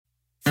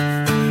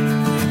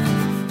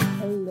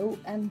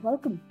and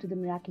welcome to the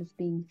Miraculous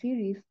Being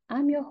series.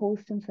 I'm your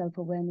host and self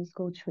awareness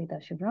coach,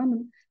 Shweta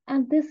Shivraman,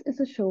 and this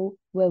is a show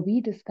where we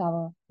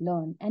discover,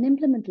 learn, and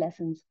implement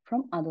lessons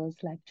from others'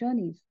 life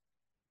journeys.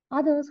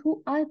 Others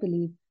who I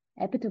believe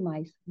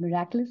epitomize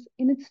miraculous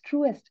in its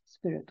truest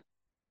spirit.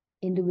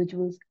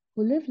 Individuals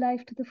who live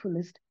life to the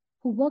fullest,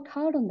 who work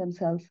hard on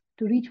themselves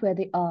to reach where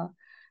they are,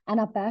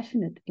 and are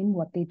passionate in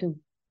what they do.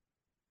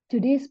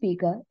 Today's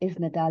speaker is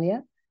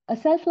Natalia, a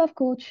self love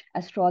coach,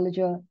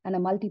 astrologer, and a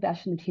multi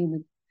passionate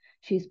human.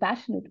 She is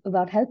passionate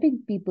about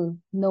helping people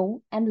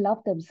know and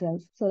love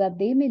themselves so that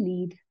they may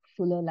lead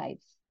fuller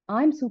lives.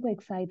 I'm super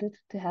excited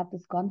to have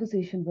this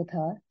conversation with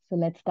her, so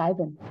let's dive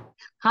in.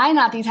 Hi,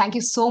 Nati. Thank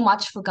you so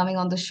much for coming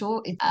on the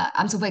show.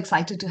 I'm super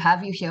excited to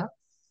have you here.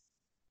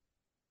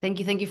 Thank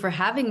you for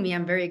having me.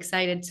 I'm very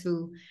excited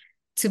to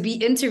be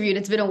interviewed.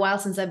 It's been a while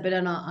since I've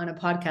been on a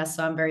podcast,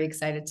 so I'm very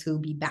excited to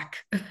be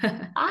back.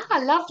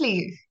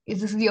 Lovely.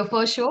 Is this your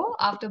first show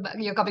after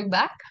you're coming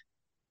back?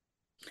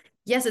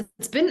 Yes,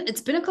 it's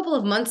been a couple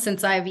of months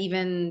since I've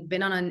even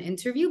been on an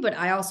interview, but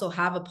I also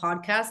have a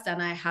podcast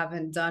and I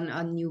haven't done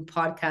a new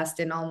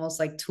podcast in almost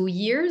like 2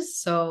 years.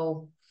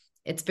 So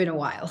it's been a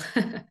while.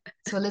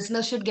 So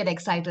listeners should get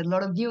excited. A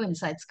lot of new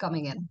insights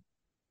coming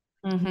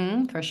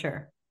in. For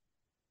sure.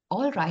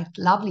 All right,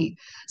 lovely.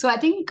 So I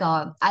think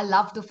I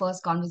love the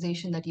first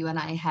conversation that you and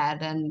I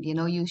had, and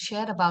you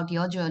shared about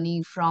your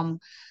journey from,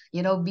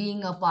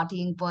 being a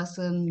partying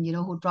person,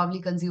 who'd probably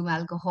consume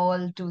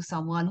alcohol to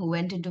someone who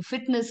went into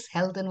fitness,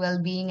 health, and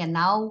well-being, and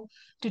now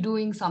to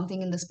doing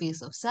something in the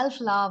space of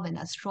self-love and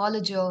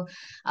astrologer.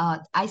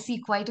 I see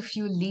quite a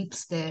few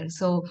leaps there.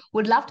 So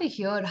would love to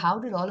hear how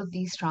did all of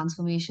these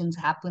transformations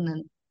happen,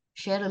 and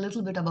share a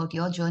little bit about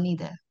your journey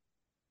there.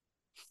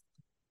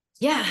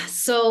 Yeah,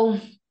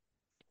 so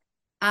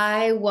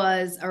I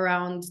was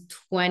around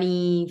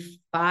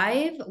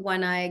 25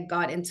 when I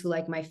got into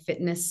like my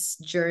fitness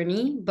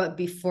journey. But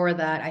before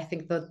that, I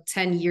think the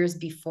 10 years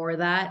before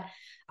that,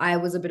 I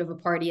was a bit of a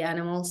party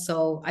animal.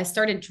 So I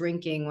started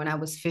drinking when I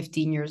was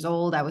 15 years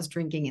old. I was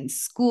drinking in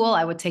school.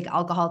 I would take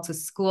alcohol to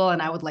school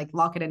and I would like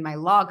lock it in my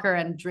locker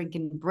and drink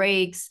in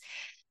breaks.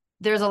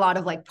 There's a lot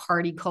of like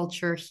party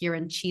culture here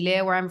in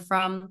Chile where I'm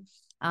from.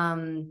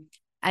 And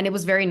it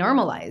was very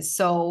normalized.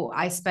 So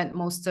I spent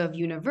most of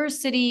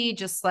university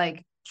just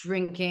like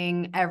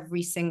drinking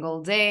every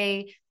single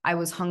day. I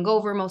was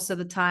hungover most of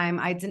the time.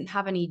 I didn't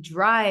have any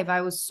drive.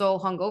 I was so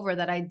hungover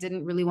that I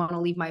didn't really want to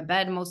leave my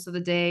bed most of the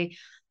day.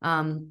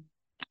 Um,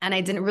 and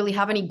I didn't really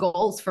have any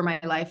goals for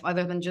my life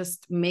other than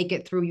just make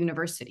it through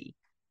university.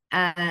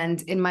 And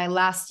in my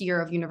last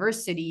year of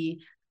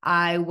university,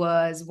 I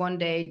was one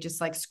day just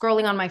like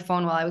scrolling on my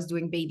phone while I was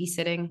doing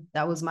babysitting.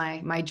 That was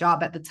my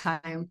job at the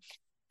time.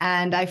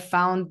 And I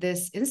found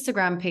this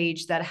Instagram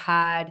page that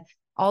had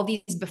all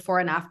these before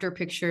and after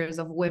pictures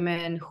of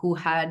women who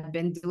had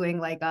been doing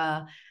like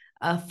a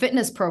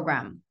fitness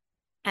program.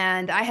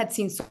 And I had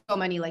seen so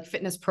many like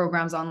fitness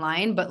programs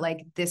online, but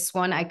like this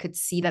one, I could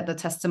see that the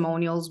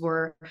testimonials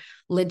were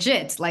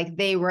legit. Like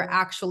they were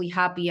actually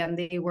happy and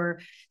they were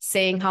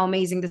saying how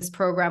amazing this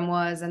program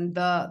was. And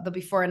the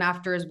before and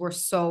afters were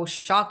so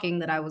shocking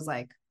that I was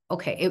like,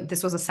 okay,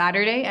 this was a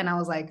Saturday. And I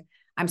was like,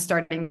 I'm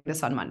starting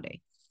this on Monday.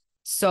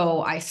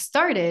 So I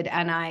started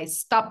and I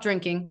stopped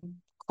drinking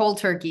cold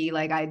turkey.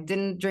 Like I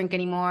didn't drink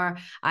anymore.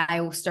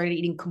 I started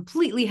eating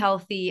completely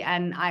healthy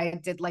and I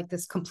did like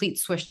this complete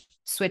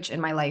switch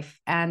in my life.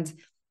 And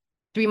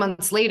 3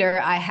 months later,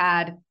 I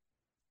had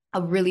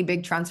a really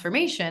big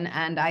transformation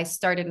and I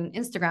started an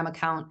Instagram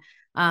account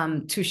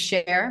to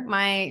share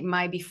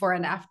my before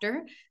and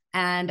after.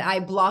 And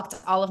I blocked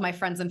all of my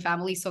friends and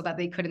family so that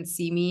they couldn't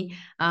see me,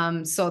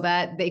 so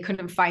that they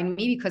couldn't find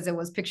me because it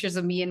was pictures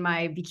of me in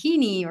my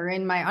bikini or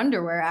in my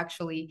underwear,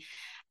 actually.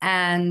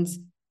 And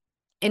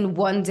in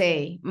one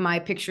day, my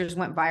pictures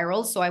went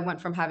viral. So I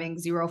went from having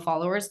 0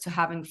 followers to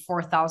having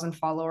 4,000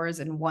 followers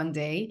in one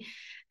day.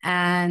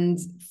 And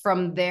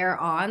from there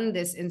on,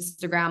 this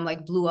Instagram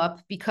like blew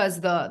up because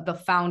the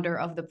founder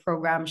of the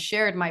program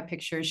shared my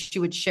pictures. She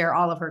would share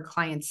all of her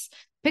clients'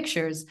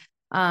 pictures.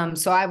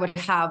 So I would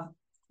have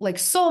like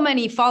so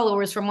many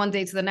followers from one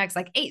day to the next,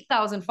 like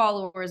 8,000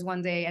 followers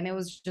one day. And it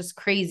was just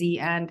crazy.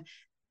 And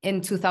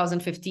in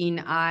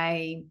 2015,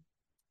 I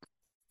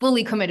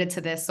fully committed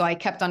to this. So I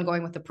kept on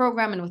going with the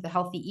program and with the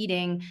healthy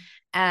eating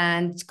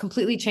and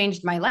completely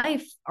changed my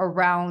life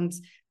around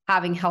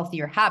having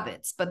healthier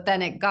habits. But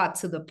then it got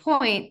to the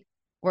point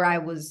where I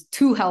was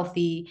too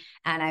healthy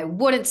and I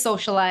wouldn't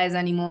socialize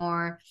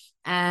anymore.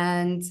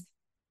 And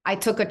I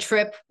took a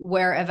trip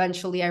where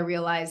eventually I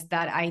realized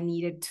that I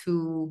needed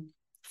to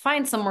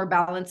find some more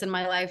balance in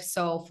my life.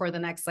 So for the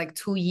next like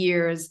 2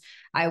 years,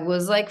 I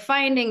was like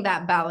finding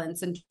that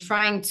balance and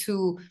trying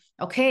to,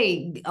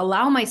 okay,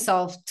 allow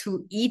myself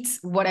to eat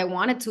what I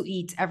wanted to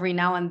eat every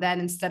now and then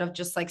instead of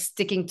just like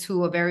sticking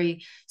to a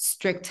very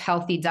strict,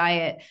 healthy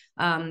diet,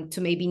 to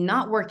maybe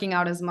not working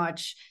out as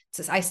much.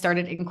 So I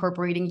started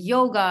incorporating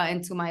yoga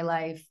into my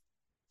life.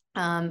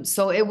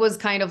 So it was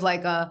kind of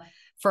like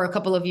for a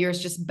couple of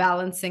years, just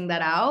balancing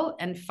that out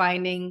and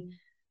finding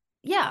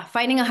yeah,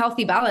 finding a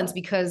healthy balance,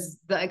 because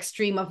the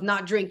extreme of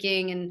not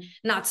drinking and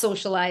not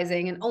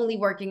socializing and only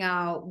working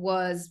out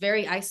was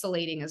very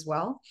isolating as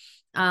well.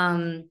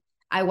 Um,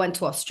 I went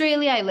to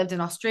Australia. I lived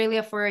in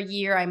Australia for a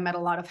year. I met a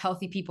lot of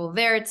healthy people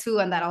there too.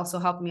 And that also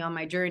helped me on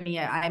my journey.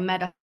 I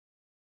met a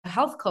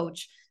health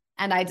coach,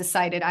 and I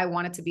decided I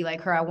wanted to be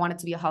like her. I wanted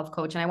to be a health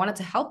coach, and I wanted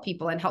to help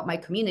people and help my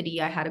community.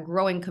 I had a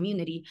growing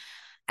community,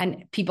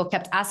 and people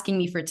kept asking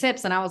me for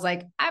tips, and I was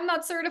like, I'm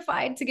not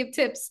certified to give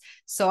tips.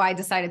 So I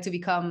decided to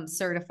become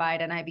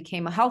certified, and I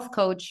became a health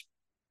coach.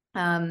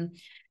 um,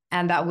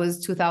 and that was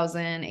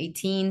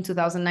 2018,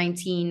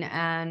 2019.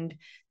 And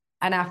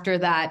after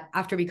that,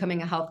 after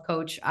becoming a health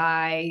coach,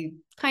 I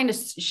kind of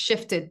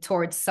shifted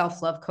towards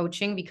self-love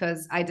coaching,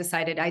 because I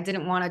decided I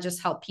didn't want to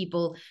just help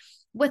people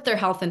with their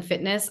health and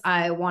fitness.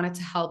 I wanted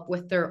to help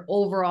with their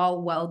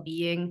overall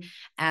well-being.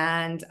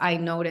 And I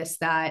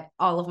noticed that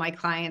all of my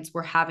clients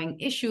were having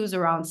issues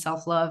around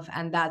self-love.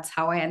 And that's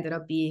how I ended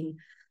up being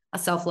a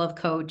self-love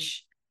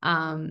coach.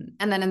 And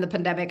then in the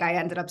pandemic, I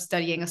ended up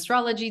studying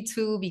astrology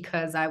too,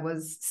 because I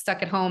was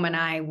stuck at home and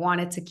I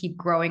wanted to keep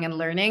growing and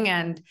learning.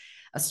 And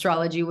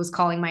astrology was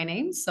calling my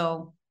name.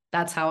 So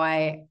that's how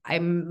I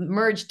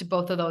merged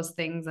both of those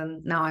things.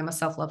 And now I'm a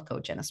self-love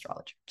coach and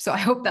astrologer. So I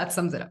hope that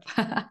sums it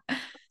up.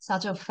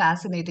 Such a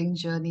fascinating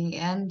journey.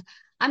 And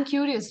I'm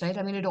curious, right?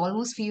 I mean, it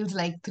almost feels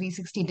like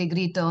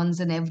 360-degree turns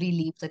in every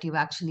leap that you've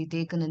actually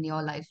taken in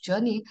your life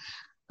journey.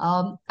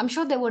 I'm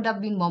sure there would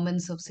have been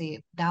moments of,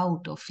 say,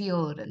 doubt or fear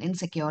and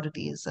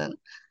insecurities. And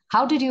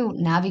how did you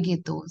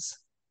navigate those?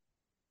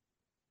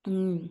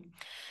 Mm.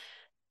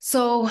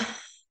 So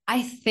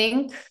I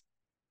think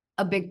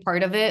a big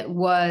part of it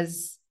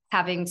was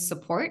having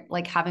support,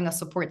 like having a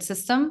support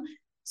system.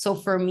 So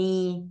for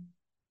me,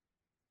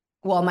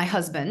 well, my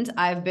husband,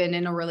 I've been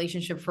in a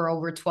relationship for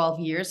over 12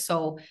 years.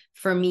 So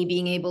for me,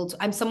 being able to,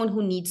 I'm someone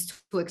who needs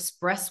to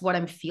express what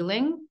I'm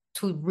feeling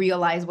to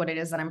realize what it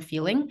is that I'm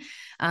feeling.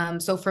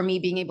 So for me,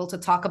 being able to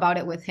talk about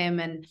it with him,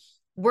 and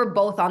we're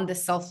both on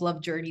this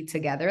self-love journey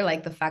together.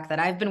 Like the fact that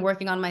I've been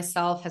working on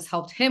myself has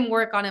helped him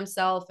work on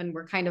himself, and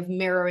we're kind of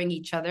mirroring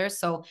each other.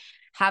 So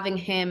having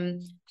him,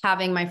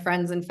 having my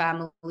friends and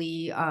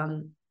family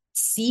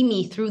see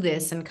me through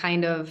this and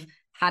kind of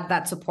had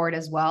that support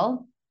as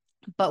well.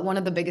 But one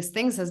of the biggest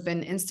things has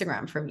been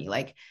Instagram for me.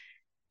 Like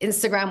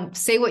Instagram,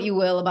 say what you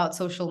will about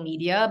social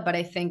media, but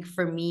I think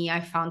for me,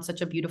 I found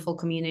such a beautiful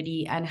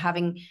community,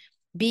 and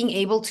being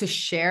able to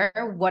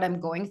share what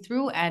I'm going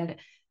through and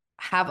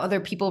have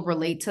other people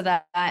relate to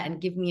that and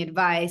give me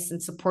advice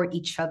and support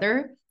each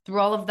other through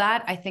all of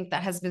that. I think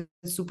that has been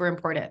super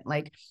important.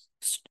 Like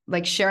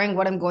sharing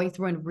what I'm going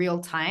through in real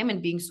time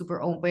and being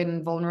super open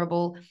and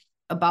vulnerable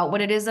about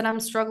what it is that I'm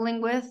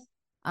struggling with.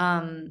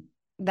 Um,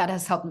 that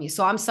has helped me.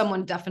 So I'm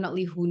someone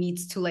definitely who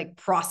needs to like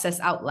process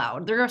out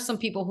loud. There are some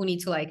people who need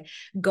to like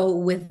go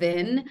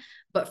within,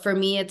 but for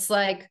me, it's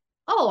like,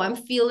 oh, I'm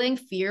feeling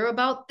fear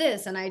about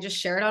this. And I just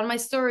share it on my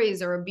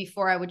stories, or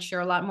before I would share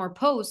a lot more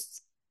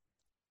posts,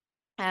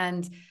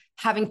 and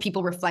having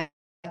people reflect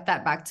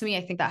that back to me.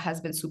 I think that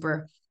has been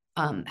super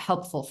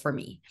helpful for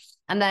me.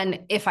 And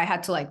then if I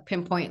had to like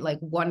pinpoint like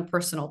one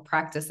personal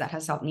practice that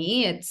has helped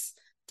me, it's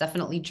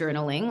definitely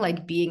journaling,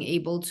 like being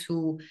able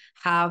to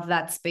have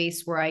that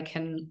space where I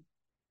can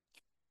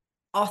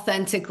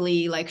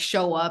authentically like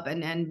show up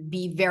and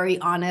be very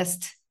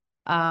honest,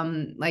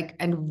 like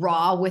and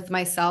raw with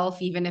myself,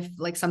 even if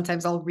like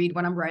sometimes I'll read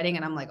what I'm writing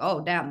and I'm like,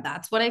 oh damn,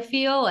 that's what I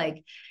feel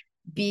like.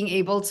 Being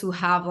able to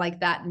have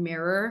like that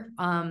mirror,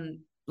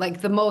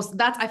 like the most,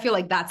 that's, I feel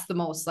like that's the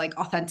most like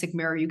authentic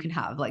mirror you can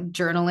have, like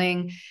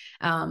journaling,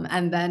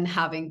 and then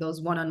having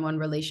those one-on-one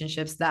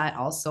relationships that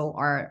also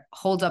are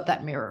hold up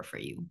that mirror for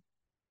you.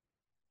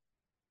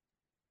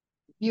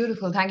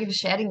 Beautiful. Thank you for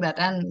sharing that.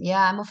 And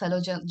yeah, I'm a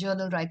fellow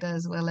journal writer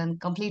as well, and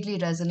completely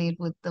resonate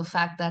with the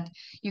fact that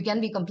you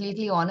can be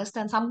completely honest,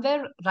 and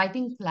somewhere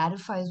writing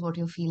clarifies what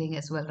you're feeling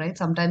as well, right?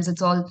 Sometimes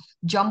it's all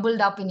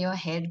jumbled up in your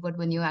head, but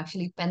when you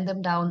actually pen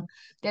them down,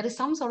 there is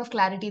some sort of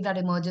clarity that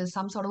emerges,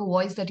 some sort of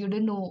voice that you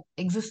didn't know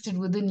existed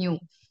within you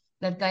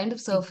that kind of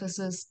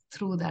surfaces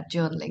through that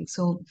journaling.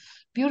 So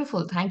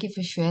beautiful. Thank you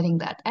for sharing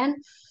that. And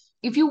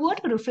if you were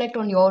to reflect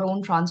on your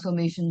own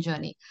transformation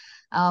journey,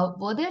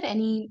 were there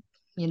any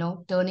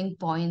turning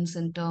points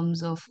in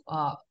terms of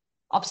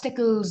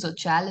obstacles or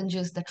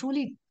challenges that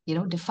truly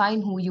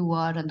define who you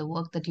are and the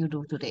work that you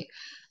do today?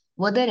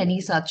 Were there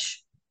any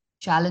such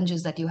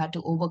challenges that you had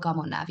to overcome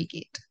or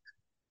navigate?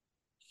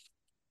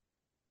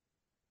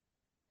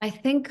 I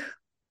think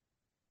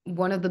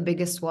one of the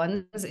biggest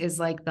ones is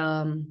like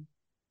hmm,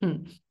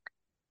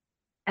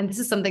 and this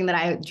is something that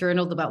I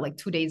journaled about like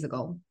 2 days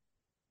ago,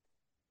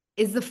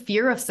 is the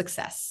fear of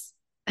success.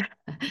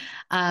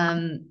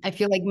 I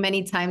feel like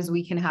many times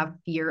we can have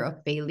fear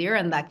of failure,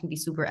 and that can be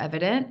super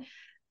evident.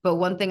 But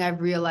one thing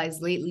I've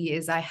realized lately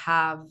is I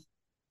have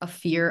a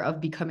fear of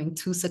becoming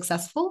too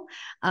successful.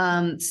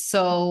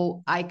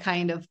 So I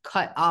kind of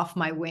cut off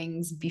my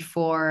wings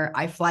before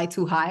I fly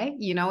too high.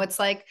 You know, it's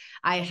like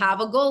I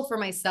have a goal for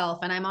myself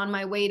and I'm on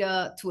my way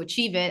to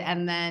achieve it.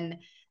 And then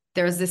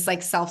there's this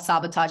like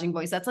self-sabotaging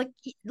voice that's like,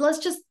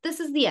 this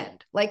is the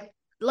end. Like,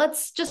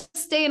 let's just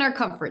stay in our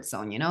comfort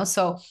zone, you know?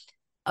 So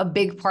a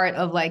big part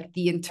of like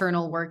the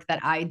internal work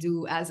that I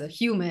do as a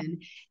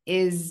human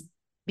is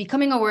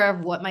becoming aware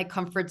of what my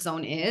comfort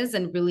zone is,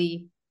 and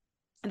really,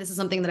 and this is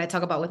something that I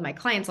talk about with my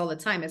clients all the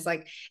time, is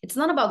like, it's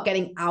not about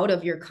getting out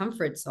of your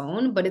comfort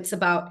zone, but it's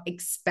about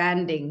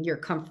expanding your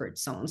comfort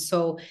zone.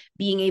 So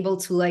being able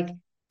to like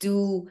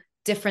do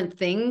different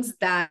things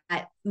that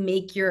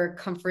make your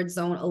comfort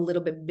zone a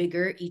little bit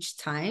bigger each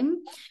time.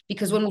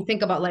 Because when we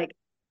think about like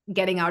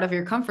getting out of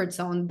your comfort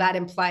zone, that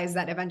implies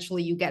that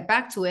eventually you get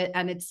back to it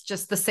and it's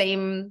just the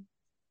same,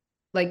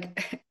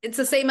 like it's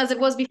the same as it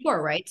was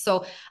before, right?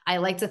 So I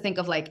like to think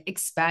of like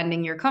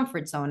expanding your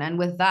comfort zone. And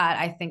with that,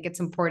 I think it's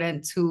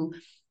important to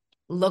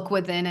look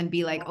within and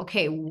be like,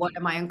 okay, what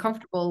am I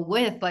uncomfortable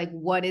with? Like,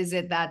 what is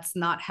it that's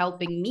not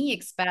helping me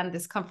expand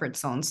this comfort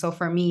zone? So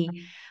for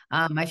me,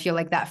 I feel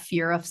like that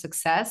fear of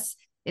success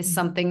is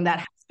something that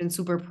has been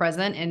super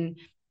present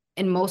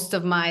in most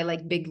of my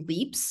like big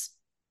leaps.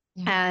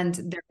 Yeah. And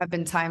there have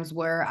been times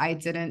where I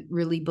didn't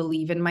really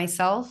believe in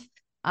myself.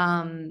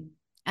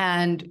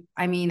 And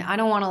I mean, I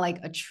don't want to like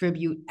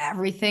attribute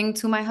everything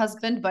to my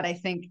husband, but I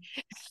think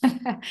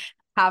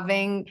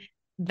having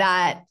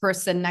that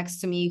person next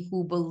to me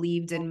who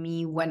believed in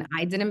me when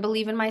I didn't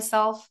believe in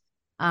myself,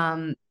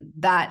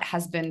 that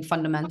has been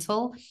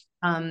fundamental.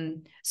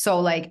 So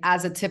like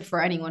as a tip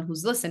for anyone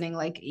who's listening,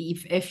 like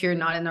if you're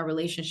not in a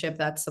relationship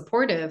that's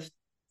supportive,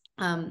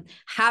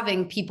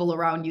 having people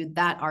around you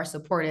that are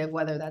supportive,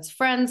 whether that's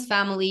friends,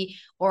 family,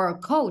 or a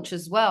coach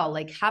as well,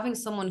 like having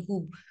someone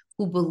who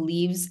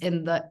believes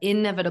in the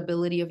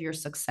inevitability of your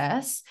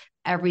success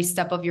every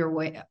step of your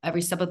way,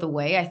 every step of the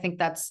way. I think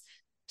that's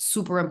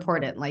super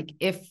important. Like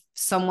if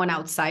someone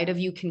outside of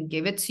you can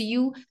give it to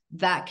you,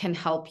 that can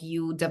help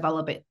you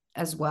develop it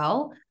as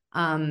well.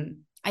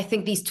 I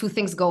think these two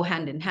things go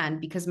hand in hand,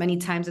 because many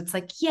times it's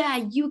like, yeah,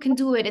 you can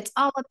do it, it's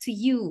all up to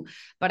you.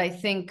 But I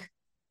think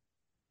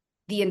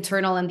the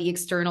internal and the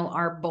external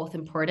are both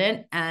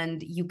important,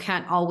 and you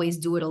can't always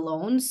do it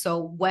alone.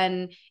 So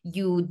when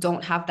you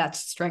don't have that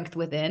strength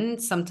within,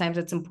 sometimes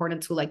it's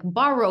important to like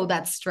borrow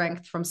that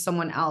strength from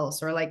someone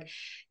else, or like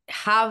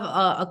have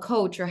a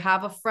coach, or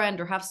have a friend,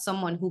 or have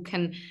someone who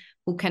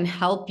can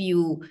help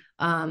you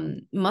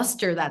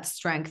muster that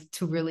strength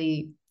to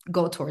really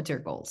go towards your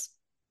goals.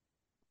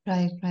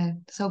 Right, right.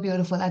 So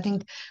beautiful. I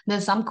think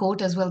there's some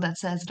quote as well that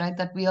says, right,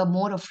 that we are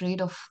more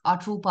afraid of our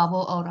true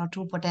power or our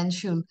true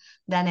potential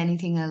than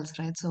anything else,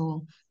 right?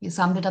 So you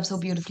summed it up so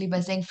beautifully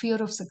by saying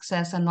fear of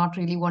success and not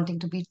really wanting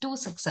to be too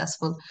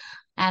successful,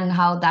 and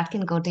how that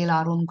can curtail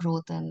our own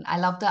growth. And I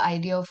love the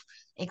idea of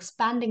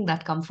expanding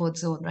that comfort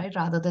zone, right,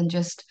 rather than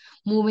just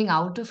moving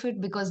out of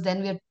it, because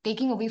then we're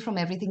taking away from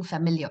everything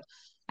familiar.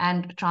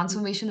 And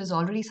transformation is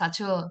already such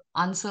a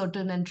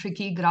uncertain and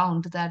tricky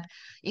ground that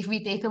if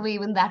we take away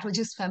even that which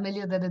is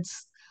familiar, then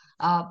it's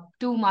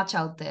too much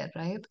out there,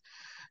 right?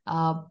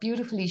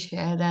 Beautifully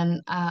shared.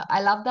 And I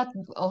love that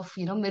of,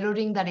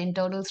 mirroring that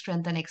internal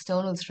strength and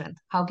external strength.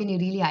 How can you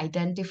really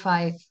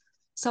identify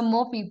some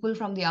more people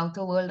from the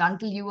outer world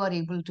until you are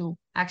able to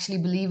actually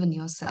believe in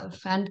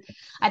yourself? And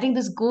I think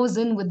this goes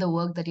in with the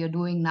work that you're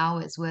doing now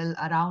as well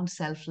around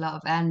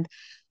self-love. And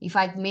if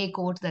I may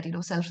quote that,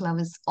 self-love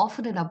is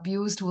often an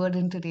abused word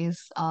in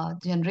today's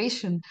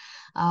generation.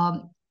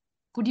 Um,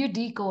 could you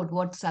decode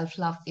what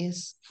self-love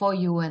is for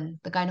you and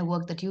the kind of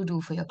work that you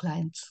do for your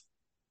clients?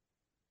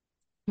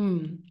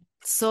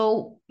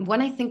 So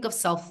when I think of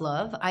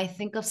self-love, I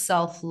think of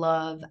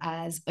self-love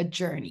as a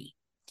journey.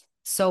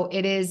 So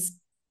it is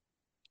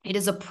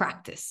a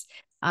practice.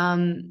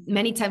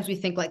 Many times we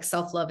think like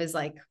self-love is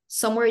like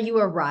somewhere you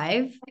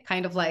arrive,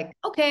 kind of like,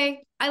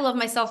 okay, I love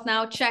myself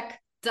now, check,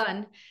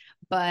 done.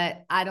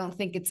 But I don't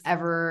think it's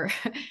ever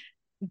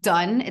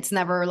done. It's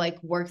never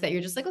like work that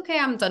you're just like, okay,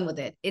 I'm done with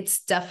it.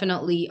 It's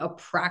definitely a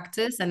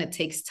practice, and it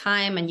takes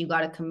time, and you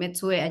got to commit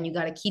to it, and you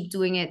got to keep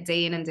doing it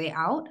day in and day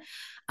out.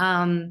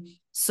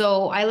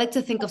 So I like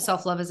to think of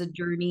self-love as a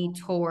journey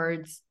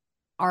towards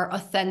our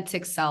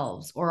authentic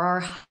selves, or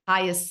our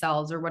highest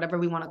selves, or whatever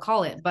we want to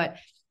call it. But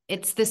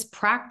it's this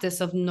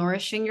practice of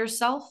nourishing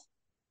yourself,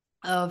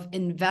 of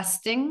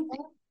investing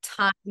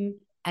time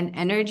and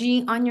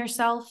energy on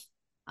yourself.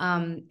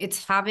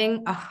 It's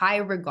having a high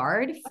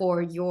regard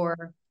for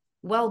your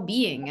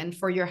well-being and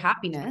for your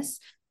happiness,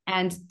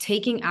 and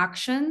taking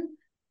action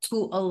to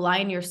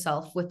align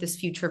yourself with this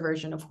future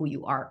version of who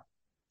you are.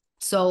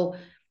 So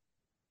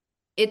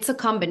it's a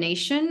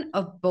combination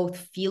of both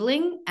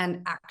feeling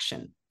and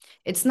action.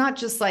 It's not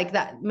just like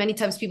that. Many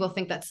times people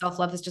think that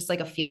self-love is just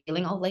like a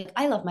feeling, oh, like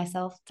I love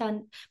myself,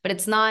 done. But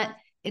it's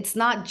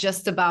not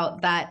just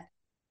about that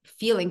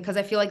feeling, because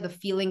I feel like the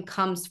feeling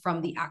comes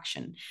from the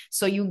action.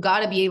 So you got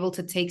to be able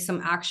to take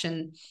some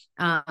action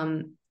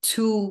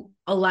to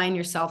align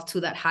yourself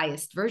to that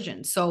highest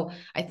version. So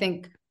I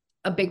think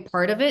a big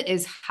part of it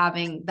is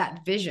having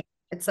that vision.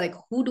 It's like,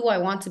 who do I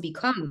want to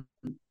become?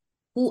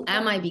 Who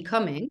am I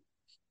becoming?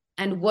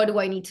 And what do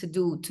I need to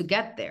do to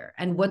get there?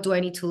 And what do I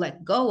need to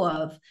let go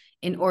of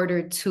in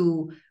order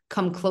to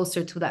come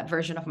closer to that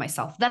version of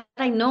myself that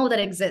I know that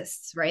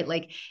exists, right?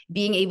 Like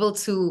being able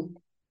to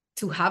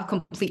have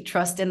complete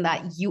trust in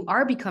that you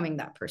are becoming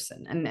that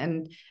person,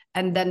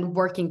 and then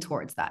working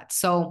towards that.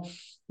 So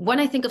when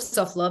I think of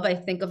self-love, I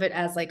think of it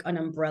as like an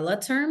umbrella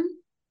term,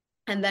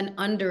 and then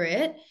under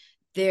it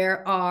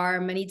there are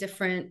many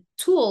different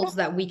tools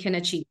that we can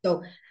achieve.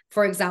 So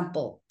for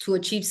example, to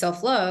achieve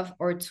self-love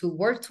or to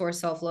work towards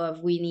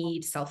self-love, we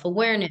need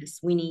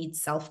self-awareness, we need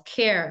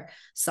self-care,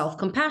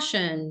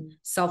 self-compassion,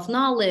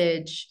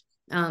 self-knowledge,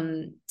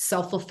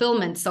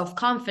 self-fulfillment,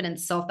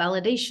 self-confidence,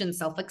 self-validation,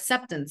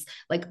 self-acceptance.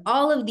 Like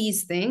all of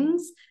these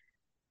things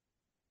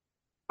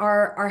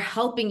are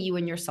helping you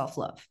in your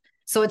self-love.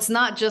 So it's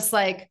not just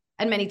like,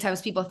 and many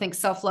times people think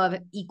self-love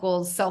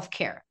equals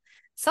self-care.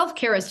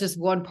 Self-care is just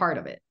one part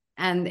of it.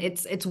 And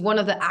it's one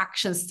of the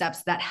action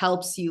steps that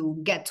helps you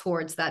get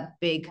towards that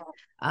big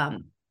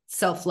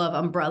self-love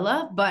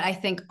umbrella. But I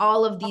think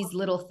all of these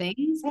little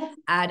things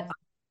add up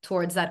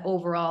towards that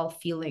overall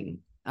feeling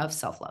of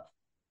self-love.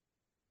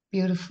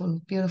 Beautiful,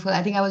 beautiful.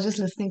 I think I was just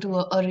listening to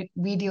a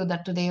video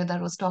that today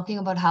that was talking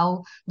about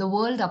how the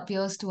world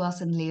appears to us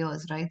in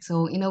layers, right?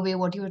 So, in a way,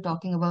 what you were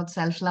talking about,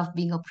 self-love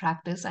being a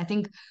practice, I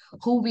think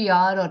who we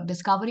are or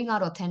discovering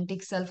our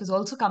authentic self is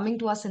also coming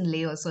to us in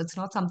layers. So, it's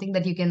not something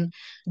that you can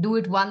do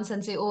it once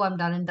and say, oh, I'm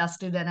done and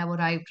dusted and I've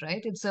arrived,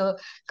 right? It's a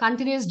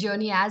continuous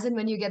journey, as in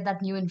when you get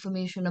that new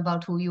information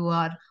about who you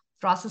are,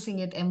 processing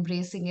it,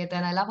 embracing it.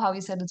 And I love how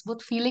you said it's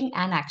both feeling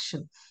and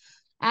action.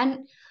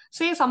 And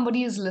say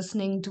somebody is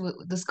listening to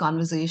this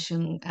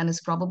conversation and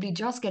is probably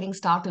just getting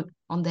started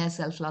on their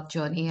self-love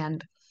journey,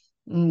 and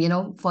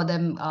for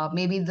them,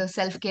 maybe the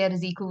self-care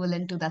is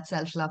equivalent to that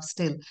self-love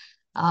still.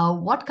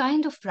 What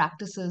kind of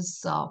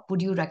practices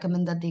would you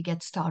recommend that they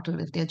get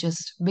started if they're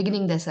just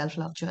beginning their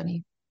self-love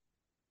journey?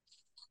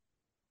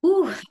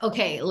 Ooh,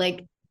 okay.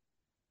 Like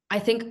I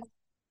think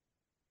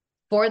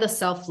for the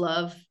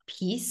self-love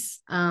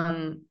piece,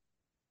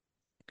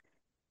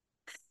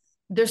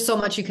 there's so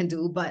much you can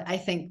do, but I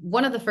think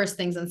one of the first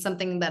things, and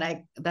something that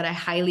I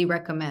highly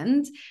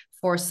recommend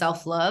for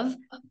self-love,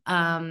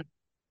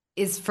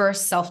 is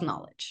first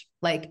self-knowledge.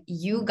 Like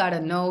you got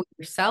to know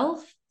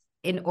yourself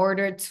in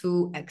order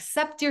to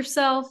accept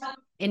yourself,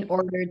 in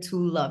order to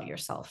love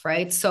yourself,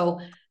 right? So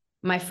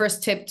my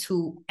first tip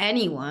to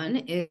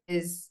anyone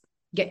is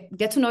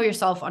get to know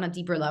yourself on a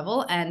deeper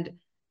level. And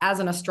as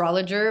an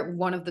astrologer,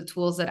 one of the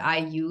tools that I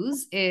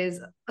use is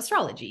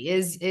astrology,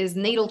 is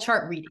natal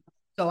chart reading.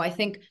 So I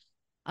think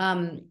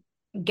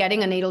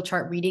getting a natal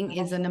chart reading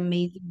is an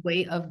amazing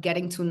way of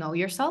getting to know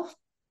yourself.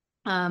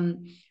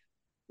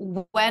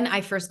 When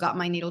I first got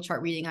my natal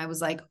chart reading, I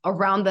was like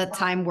around that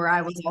time where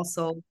I was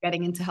also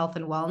getting into health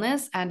and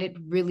wellness. And it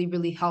really,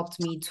 really helped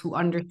me to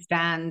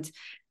understand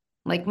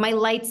like my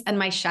lights and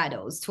my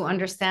shadows, to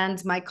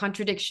understand my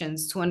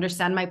contradictions, to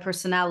understand my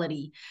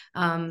personality.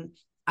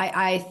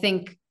 I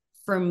think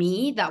for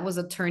me, that was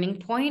a turning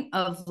point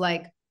of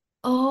like,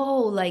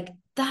 oh, like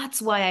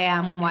that's why I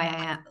am,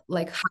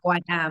 like how I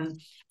am.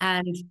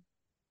 And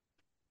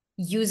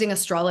using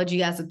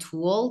astrology as a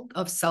tool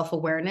of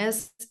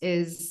self-awareness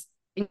is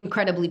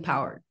incredibly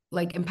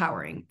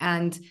empowering.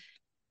 And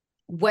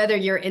whether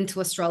you're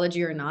into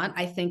astrology or not,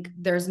 I think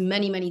there's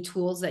many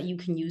tools that you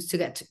can use to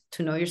get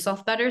to know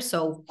yourself better.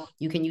 So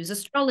you can use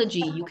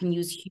astrology, you can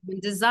use human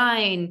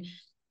design,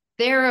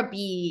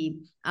 therapy,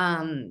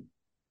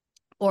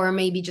 or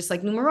maybe just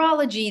like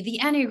numerology, the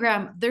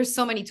Enneagram. There's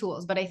so many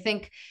tools, but I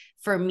think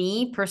for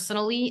me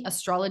personally,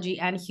 astrology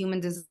and human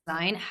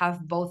design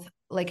have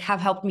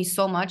helped me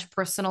so much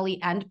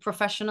personally and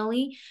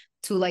professionally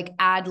to like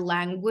add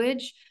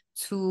language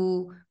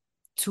to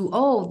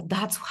oh,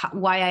 that's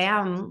why I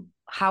am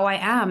how I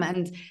am,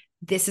 and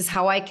this is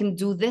how I can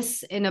do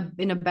this in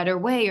a better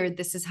way, or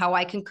this is how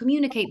I can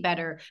communicate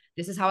better,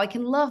 this is how I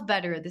can love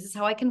better, this is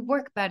how I can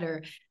work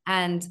better.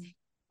 And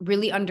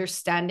really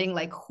understanding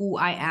like who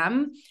I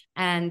am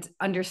and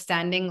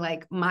understanding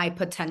like my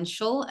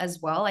potential as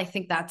well. I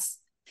think that's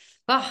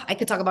I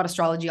could talk about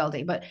astrology all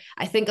day, but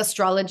I think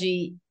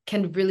astrology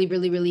can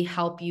really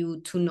help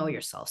you to know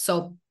yourself.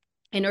 So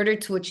in order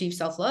to achieve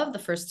self-love, the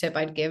first tip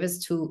I'd give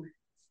is to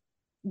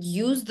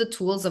use the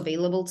tools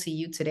available to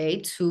you today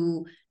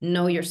to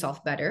know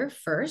yourself better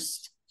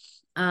first.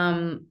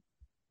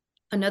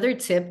 Another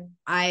tip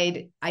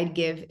I'd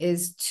give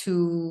is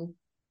to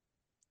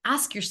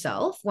ask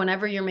yourself,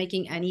 whenever you're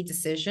making any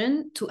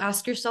decision, to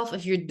ask yourself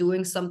if you're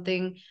doing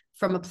something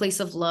from a place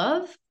of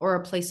love or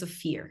a place of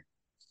fear.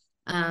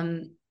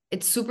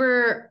 It's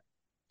super,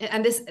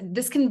 and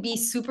this can be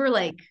super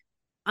like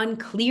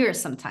unclear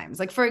sometimes.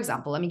 Like for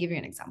example, let me give you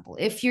an example.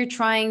 If you're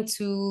trying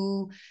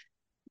to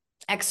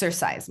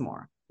exercise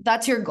more,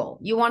 that's your goal,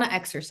 you want to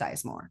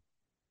exercise more.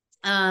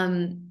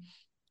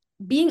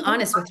 Being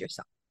honest with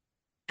yourself,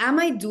 am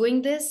I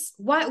doing this?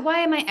 Why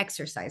am I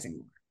exercising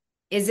more?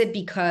 Is it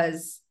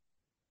because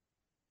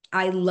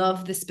I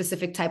love the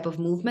specific type of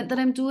movement that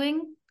I'm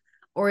doing?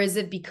 Or is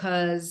it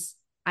because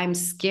I'm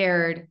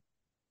scared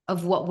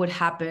of what would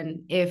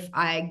happen if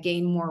I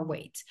gain more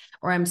weight,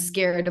 or I'm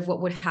scared of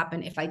what would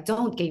happen if I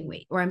don't gain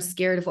weight, or I'm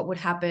scared of what would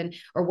happen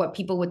or what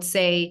people would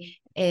say,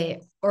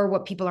 or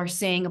what people are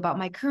saying about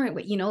my current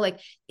weight. Like,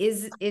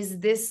 is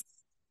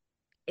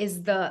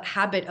the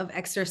habit of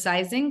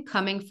exercising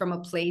coming from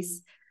a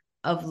place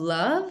of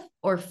love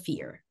or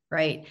fear,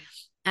 right?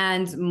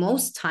 And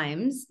most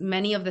times,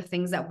 many of the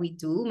things that we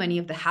do, many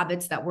of the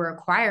habits that we're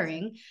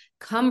acquiring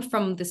come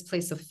from this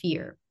place of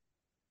fear,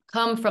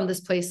 come from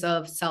this place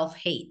of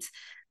self-hate,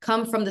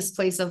 come from this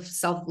place of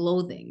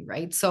self-loathing,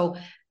 right? So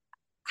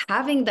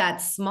having that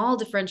small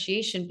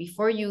differentiation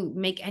before you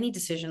make any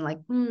decision, like,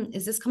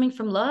 is this coming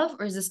from love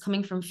or is this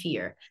coming from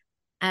fear?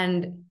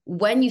 And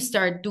when you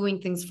start doing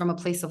things from a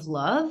place of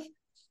love,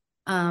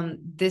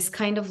 this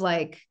kind of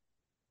like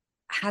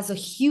has a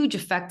huge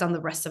effect on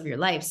the rest of your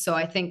life. So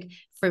I think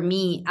for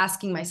me,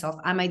 asking myself,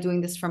 am I doing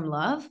this from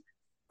love,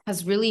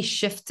 has really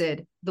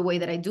shifted the way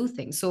that I do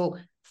things. So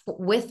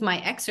with my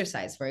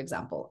exercise, for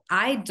example,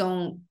 I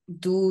don't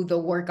do the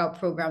workout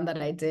program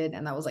that I did,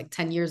 and that was like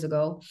 10 years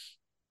ago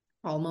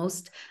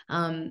almost,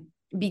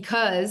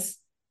 because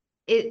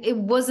it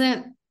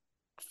wasn't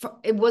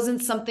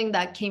something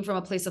that came from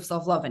a place of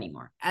self-love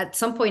anymore. At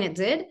some point it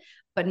did,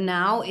 but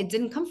now it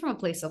didn't come from a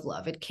place of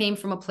love. It came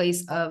from a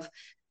place of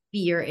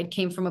fear. It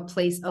came from a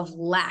place of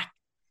lack.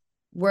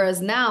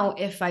 Whereas now,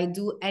 if I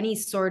do any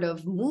sort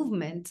of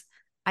movement,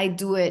 I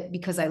do it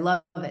because I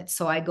love it.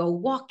 So I go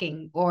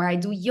walking, or I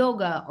do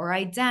yoga, or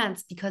I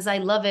dance because I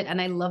love it and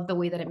I love the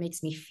way that it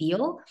makes me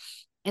feel,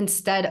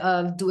 instead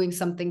of doing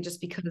something just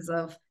because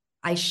of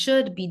I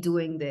should be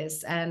doing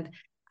this. And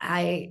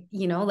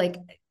like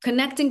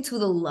connecting to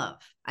the love.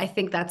 I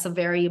think that's a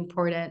very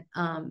important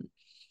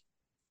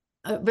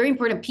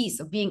piece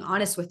of being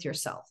honest with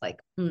yourself. Like,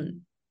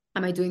 am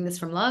I doing this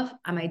from love?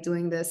 Am I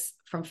doing this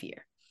from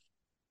fear?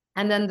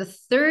 And then the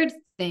third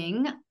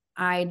thing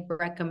I'd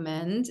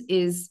recommend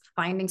is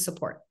finding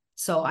support.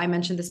 So I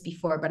mentioned this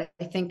before, but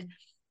I think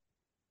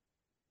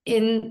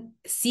in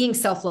seeing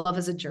self-love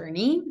as a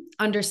journey,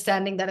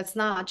 understanding that it's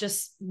not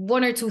just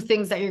one or two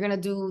things that you're going to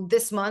do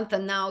this month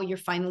and now you're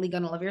finally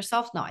going to love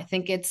yourself. No, I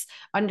think it's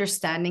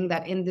understanding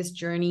that in this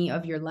journey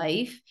of your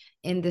life,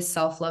 in this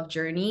self-love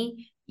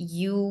journey,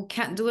 you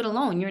can't do it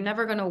alone. You're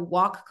never going to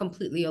walk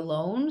completely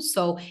alone.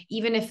 So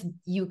even if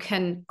you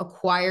can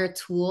acquire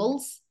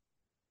tools,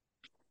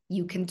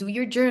 you can do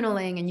your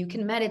journaling and you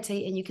can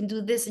meditate and you can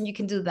do this and you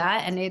can do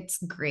that. And it's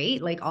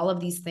great. Like, all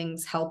of these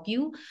things help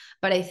you.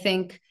 But I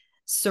think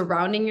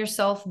surrounding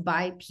yourself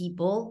by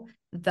people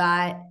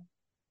that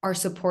are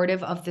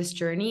supportive of this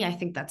journey, I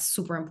think that's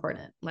super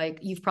important. Like,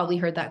 you've probably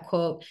heard that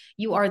quote,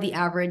 you are the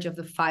average of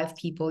the 5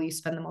 people you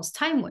spend the most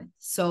time with.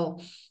 So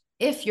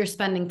if you're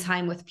spending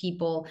time with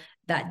people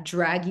that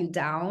drag you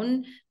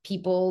down,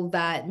 people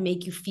that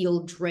make you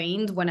feel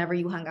drained whenever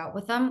you hang out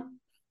with them,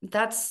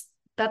 that's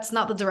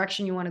not the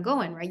direction you want to go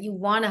in, right? You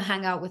want to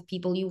hang out with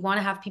people, you want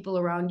to have people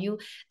around you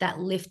that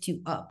lift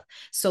you up.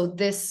 So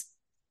this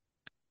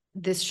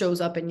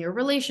shows up in your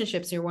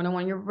relationships, your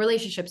one-on-one, your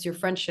relationships, your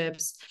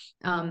friendships.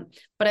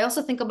 But I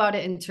also think about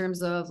it in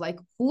terms of like,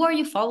 who are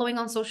you following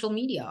on social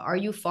media? Are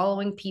you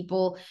following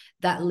people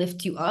that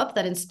lift you up,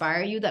 that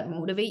inspire you, that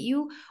motivate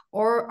you?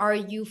 Or are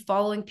you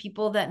following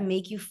people that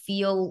make you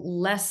feel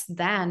less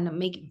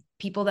than,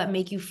 people that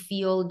make you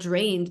feel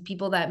drained,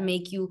 people that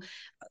make you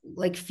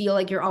like feel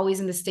like you're always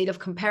in the state of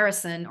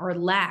comparison or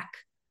lack,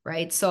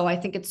 right? So I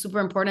think it's super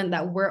important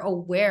that we're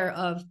aware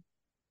of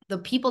the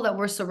people that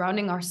we're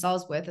surrounding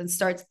ourselves with and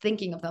start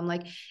thinking of them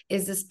like,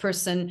 is this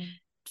person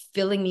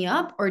filling me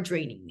up or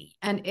draining me?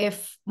 And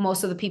if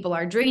most of the people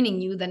are draining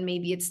you, then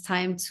maybe it's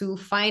time to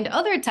find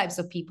other types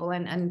of people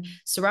and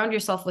surround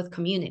yourself with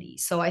community.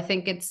 So I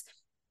think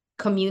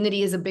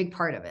community is a big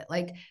part of it,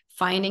 like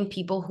finding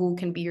people who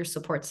can be your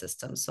support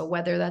system. So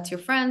whether that's your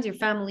friends, your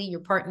family, your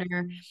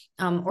partner,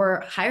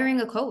 or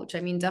hiring a coach. I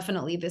mean,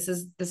 definitely this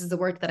is the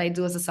work that I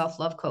do as a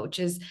self-love coach,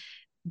 is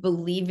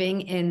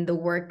believing in the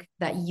work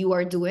that you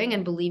are doing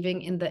and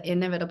believing in the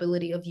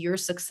inevitability of your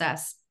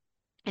success,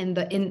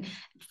 and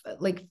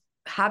like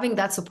having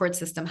that support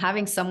system,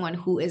 having someone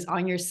who is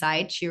on your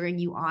side cheering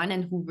you on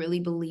and who really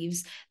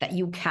believes that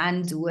you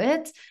can do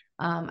it.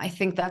 I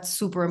think that's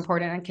super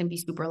important and can be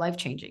super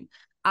life-changing.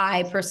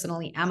 I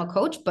personally am a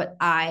coach, but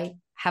I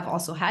have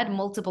also had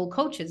multiple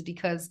coaches,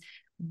 because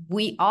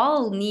we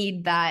all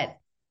need that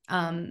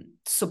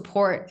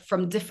support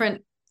from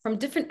different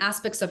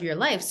aspects of your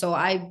life. So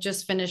I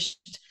just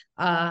finished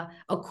a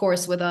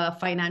course with a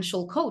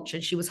financial coach,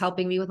 and she was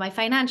helping me with my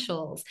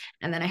financials.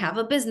 And then I have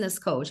a business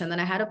coach, and then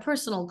I had a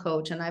personal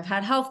coach, and I've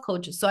had health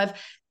coaches. So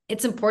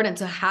it's important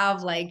to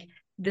have like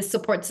this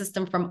support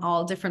system from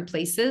all different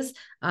places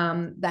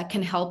that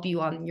can help you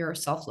on your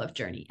self-love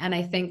journey. And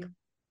I think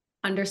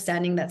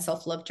understanding that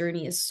self-love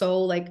journey is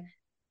so like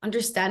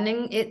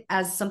understanding it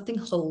as something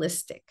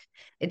holistic.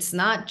 It's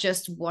not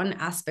just one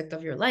aspect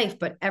of your life,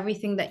 but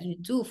everything that you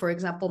do. For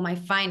example, my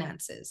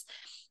finances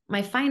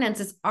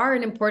are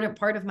an important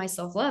part of my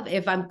self-love.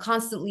 If I'm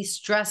constantly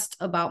stressed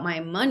about my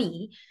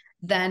money,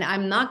 then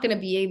I'm not going to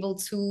be able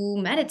to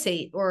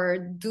meditate or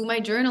do my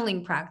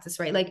journaling practice,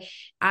 right? Like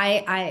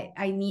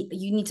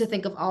you need to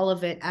think of all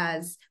of it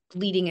as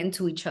bleeding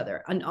into each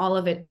other, and all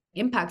of it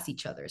impacts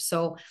each other.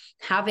 So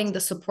having the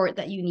support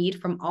that you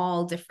need from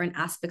all different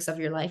aspects of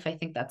your life, I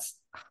think that's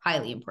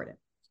highly important.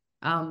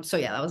 So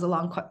yeah, that was a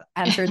long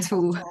answer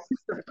to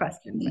the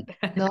question.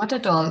 Not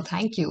at all.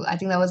 Thank you. I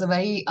think that was a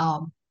very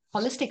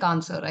holistic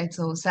answer, right?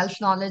 So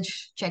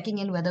self-knowledge, checking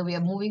in whether we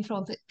are moving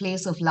from a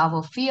place of love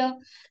or fear,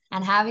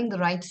 and having the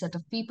right set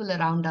of people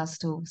around us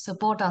to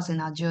support us in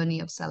our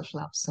journey of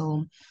self-love.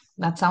 So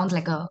that sounds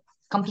like a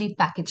complete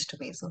package to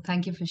me. So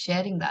thank you for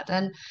sharing that.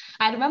 And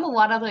I remember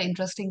one other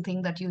interesting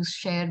thing that you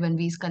shared when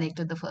we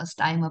connected the first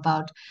time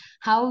about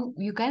how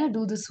you kind of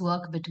do this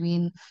work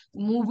between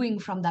moving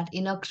from that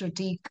inner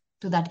critique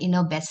to that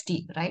inner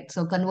bestie, right?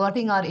 So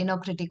converting our inner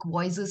critic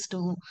voices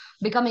to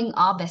becoming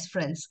our best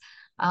friends.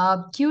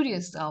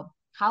 Curious,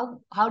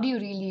 how do you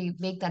really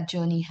make that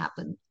journey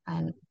happen,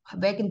 and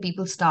where can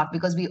people start?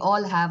 Because we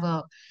all have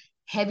a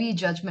heavy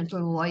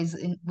judgmental voice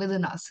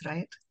within us,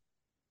 right?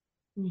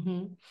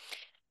 Mm-hmm.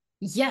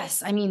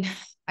 Yes, I mean,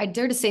 I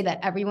dare to say that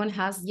everyone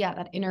has, yeah,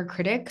 that inner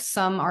critic.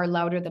 Some are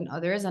louder than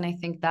others, and I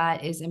think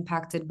that is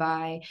impacted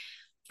by,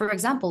 for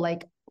example,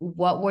 like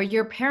what were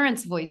your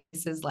parents'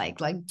 voices like?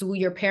 Like, do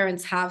your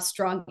parents have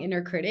strong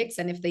inner critics?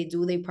 And if they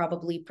do, they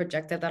probably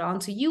projected that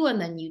onto you,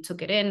 and then you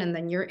took it in, and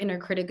then your inner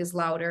critic is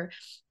louder.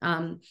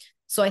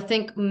 So I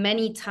think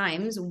many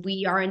times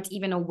we aren't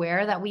even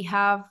aware that we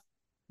have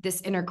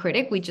this inner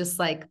critic. We just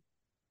like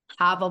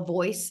have a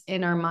voice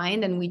in our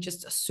mind, and we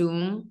just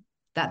assume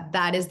that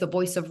that is the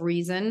voice of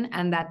reason,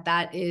 and that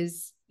that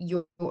is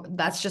your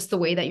that's just the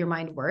way that your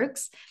mind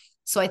works.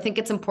 So I think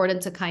it's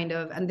important to kind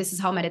of, and this is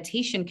how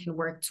meditation can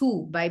work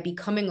too, by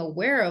becoming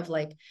aware of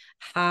like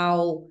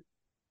how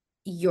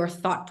your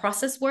thought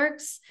process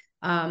works,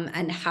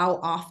 and how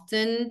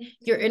often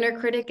your inner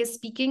critic is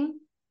speaking.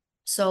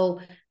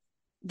 So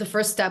the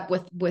first step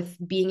with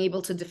being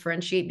able to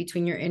differentiate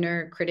between your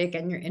inner critic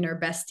and your inner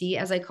bestie,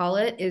 as I call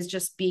it, is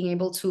just being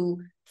able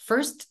to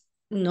first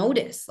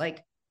notice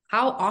like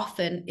how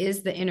often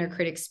is the inner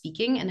critic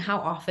speaking, and how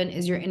often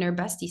is your inner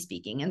bestie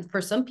speaking. And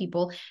for some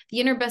people, the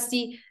inner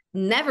bestie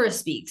never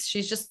speaks.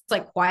 She's just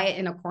like quiet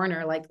in a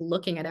corner, like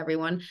looking at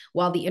everyone,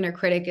 while the inner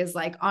critic is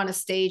like on a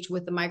stage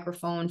with the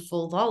microphone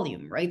full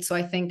volume, right? So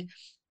I think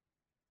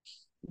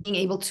being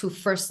able to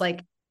first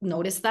like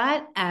notice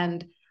that,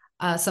 and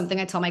something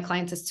I tell my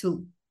clients is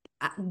to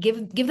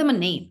give them a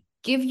name.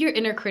 Give your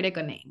inner critic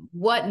a name.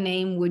 What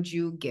name would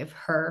you give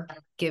her,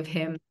 give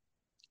him?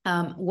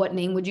 What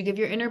name would you give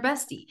your inner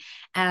bestie?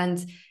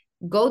 And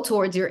go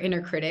towards your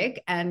inner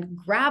critic and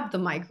grab the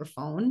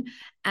microphone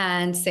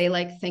and say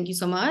like, thank you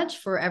so much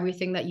for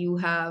everything that you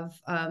have.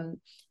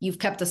 You've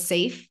kept us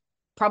safe.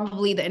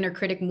 Probably the inner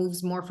critic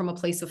moves more from a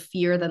place of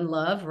fear than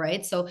love,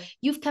 right? So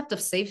you've kept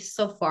us safe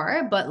so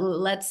far, but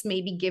let's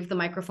maybe give the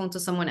microphone to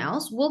someone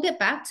else. We'll get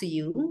back to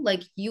you.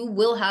 Like you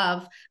will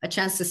have a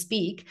chance to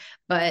speak,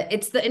 but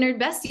it's the inner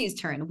bestie's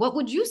turn. What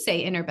would you say,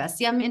 inner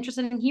bestie? I'm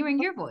interested in hearing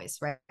your voice,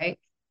 right?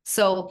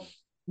 So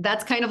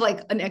that's kind of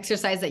like an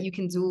exercise that you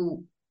can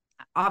do.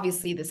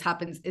 Obviously, this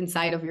happens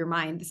inside of your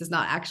mind. This is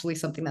not actually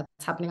something that's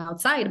happening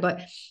outside,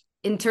 but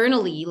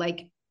internally,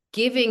 like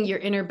giving your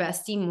inner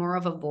bestie more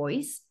of a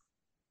voice,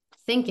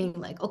 thinking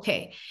like,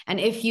 okay, and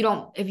if you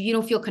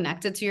don't feel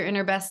connected to your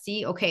inner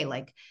bestie, okay,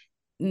 like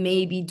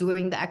maybe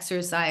doing the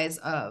exercise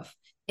of,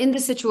 in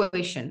this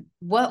situation,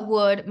 what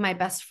would my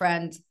best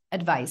friend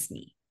advise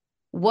me?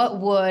 What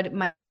would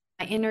my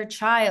inner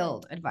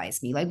child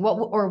advise me? Like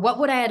what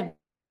would I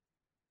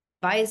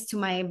advise to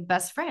my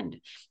best friend?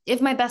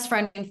 If my best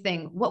friend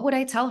thing, what would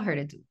I tell her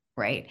to do?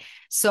 Right.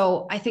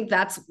 So I think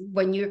that's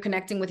when you're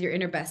connecting with your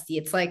inner bestie.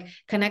 It's like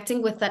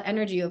connecting with that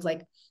energy of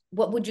like,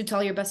 what would you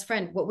tell your best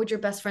friend? What would your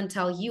best friend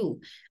tell you?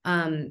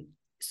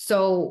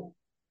 So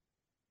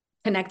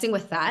connecting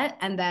with that,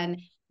 and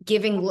then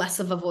giving less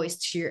of a voice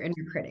to your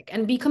inner critic,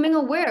 and becoming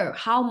aware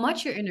how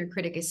much your inner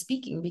critic is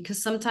speaking,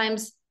 because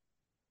sometimes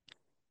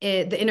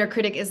the inner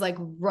critic is like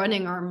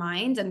running our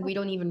minds and we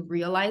don't even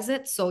realize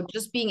it. So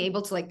just being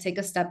able to like take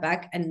a step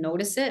back and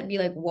notice it, be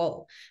like,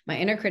 whoa, my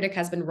inner critic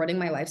has been running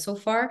my life so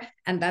far,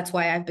 and that's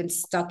why I've been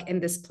stuck in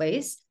this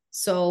place.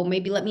 So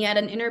maybe let me add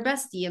an inner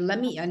bestie,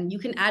 and you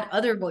can add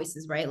other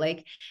voices, right?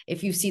 Like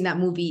if you've seen that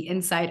movie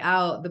Inside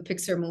Out, the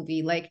Pixar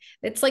movie, like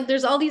it's like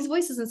there's all these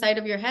voices inside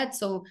of your head.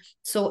 So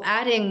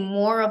adding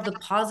more of the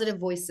positive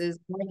voices,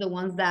 more of the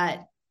ones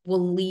that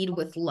will lead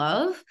with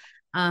love,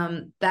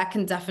 that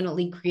can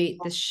definitely create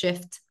this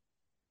shift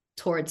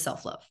towards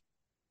self-love.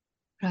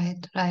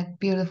 Right, right.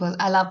 Beautiful.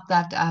 I love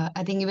that.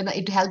 I think even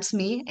it helps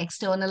me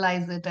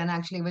externalize it and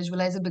actually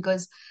visualize it,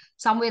 because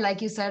some way,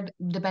 like you said,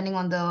 depending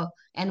on the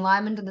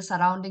environment and the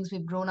surroundings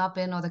we've grown up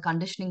in or the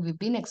conditioning we've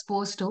been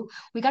exposed to,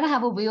 we kind of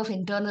have a way of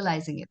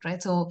internalizing it,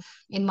 right? So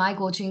in my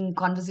coaching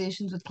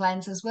conversations with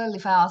clients as well,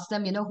 if I ask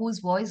them, whose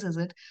voice is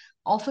it?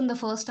 Often the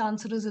first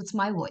answer is it's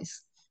my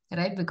voice.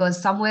 right?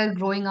 Because somewhere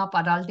growing up,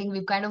 adulting,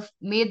 we've kind of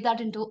made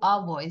that into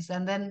our voice.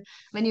 And then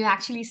when you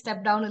actually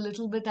step down a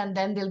little bit, and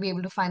then they'll be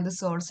able to find the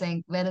source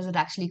saying, where is it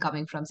actually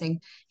coming from? Saying,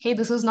 hey,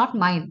 this was not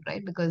mine,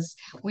 right? Because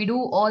we do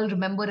all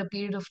remember a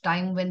period of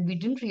time when we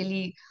didn't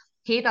really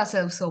hate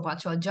ourselves so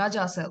much or judge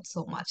ourselves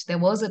so much. There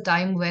was a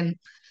time when,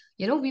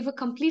 we were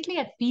completely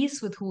at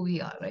peace with who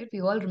we are, right? We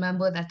all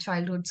remember that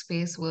childhood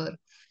space where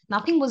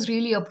nothing was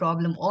really a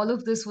problem. All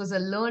of this was a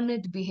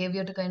learned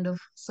behavior to kind of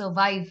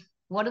survive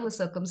whatever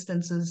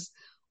circumstances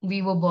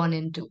we were born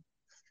into.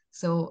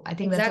 So I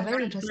think that's a Exactly.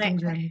 very interesting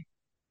journey.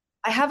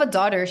 I have a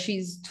daughter.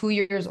 She's 2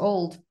 years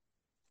old,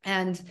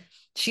 and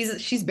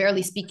she's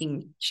barely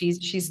speaking.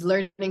 She's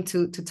learning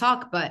to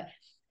talk, but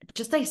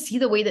just I see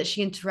the way that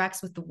she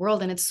interacts with the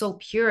world, and it's so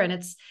pure, and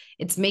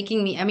it's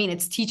making me. I mean,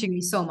 it's teaching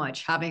me so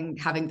much having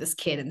this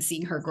kid and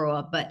seeing her grow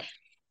up. But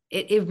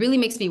it really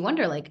makes me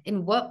wonder, like,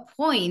 in what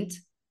point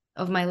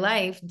of my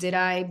life did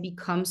I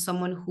become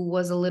someone who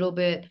was a little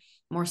bit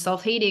more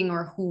self-hating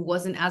or who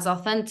wasn't as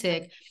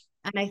authentic?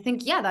 And I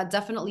think, yeah, that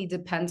definitely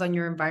depends on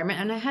your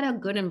environment. And I had a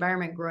good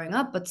environment growing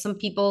up, but some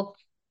people,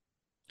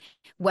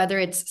 whether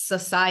it's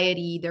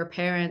society, their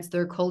parents,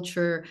 their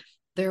culture,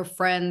 their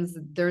friends,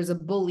 there's a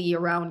bully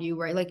around you,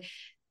 right? Like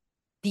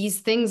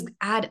these things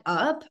add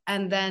up,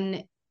 and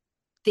then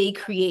they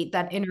create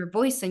that inner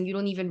voice, and you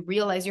don't even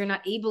realize, you're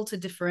not able to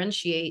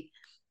differentiate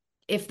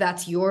if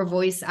that's your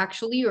voice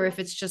actually, or if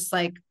it's just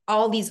like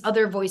all these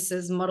other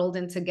voices muddled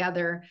in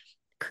together,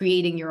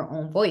 creating your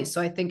own voice.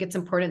 So I think it's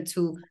important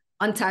to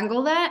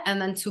untangle that,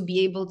 and then to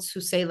be able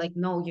to say, like,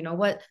 no, you know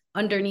what,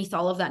 underneath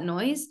all of that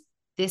noise,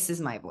 this is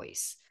my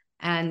voice.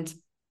 And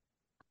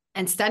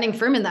standing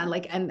firm in that,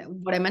 like, and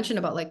what I mentioned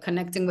about like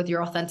connecting with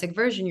your authentic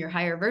version, your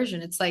higher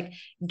version, it's like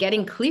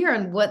getting clear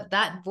on what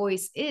that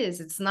voice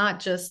is. It's not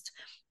just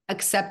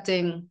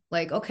accepting,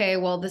 like, okay,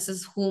 well, this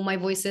is who my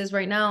voice is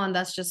right now, and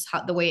that's just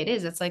the way it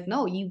is. It's like,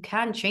 no, you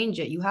can change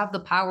it. You have the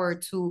power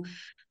to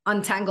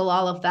untangle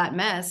all of that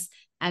mess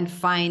and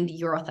find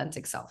your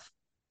authentic self.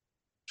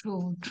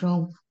 True,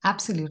 true.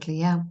 Absolutely.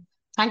 Yeah.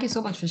 Thank you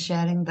so much for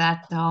sharing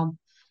that.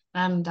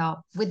 And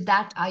with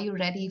that, are you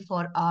ready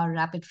for our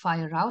rapid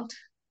fire round?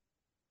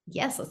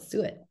 Yes, let's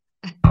do it.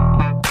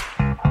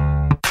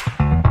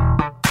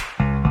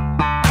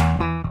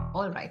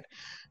 All right.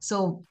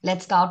 So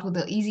let's start with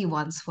the easy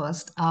ones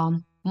first.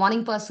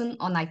 Morning person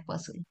or night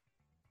person?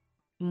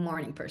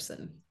 Morning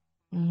person.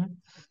 Mhm.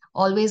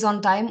 Always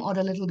on time or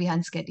a little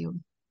behind schedule?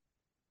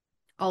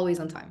 Always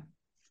on time.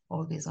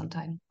 Always on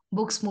time.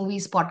 Books,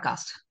 movies,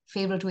 podcast.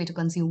 Favorite way to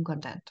consume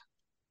content?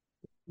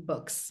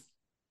 Books.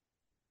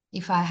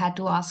 If I had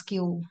to ask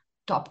you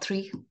top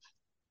three.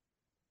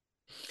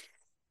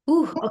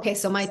 Ooh, okay.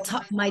 So my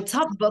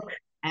top book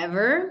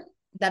ever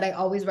that I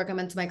always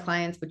recommend to my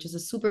clients, which is a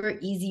super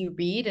easy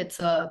read. It's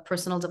a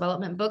personal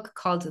development book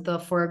called The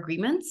Four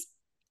Agreements.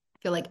 I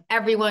feel like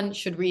everyone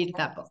should read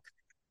that book.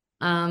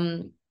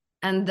 Um,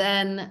 and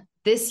then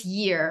this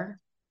year,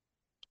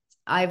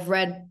 I've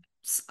read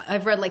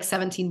I've read like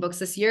 17 books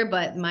this year,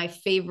 but my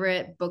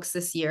favorite books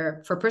this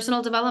year for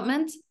personal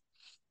development,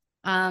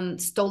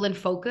 Stolen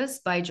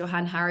Focus by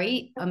Johann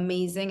Hari.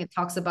 Amazing. It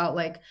talks about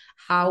like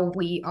how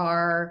we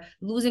are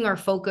losing our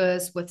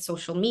focus with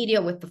social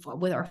media, with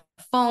our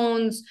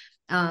phones.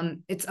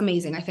 It's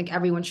amazing. I think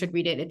everyone should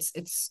read it.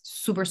 It's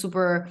super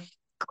super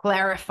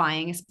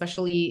clarifying,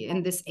 especially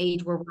in this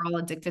age where we're all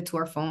addicted to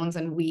our phones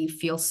and we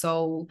feel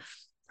so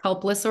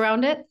helpless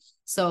around it.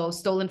 So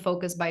Stolen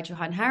Focus by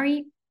Johann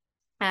Hari.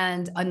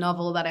 And a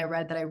novel that I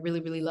read that I really,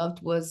 really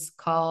loved was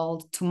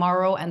called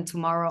Tomorrow and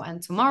Tomorrow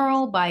and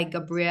Tomorrow by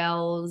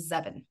Gabrielle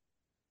Zevin.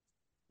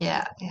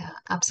 Yeah, yeah,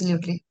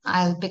 absolutely.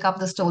 I'll pick up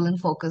the Stolen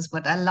Focus,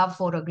 but I love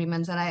Four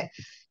Agreements, and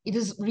it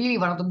is really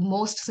one of the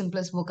most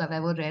simplest book I've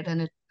ever read,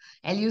 and it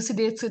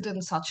elucidates it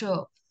in such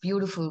a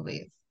beautiful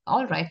way.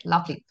 All right,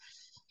 lovely.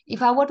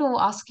 If I were to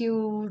ask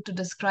you to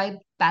describe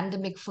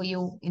pandemic for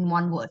you in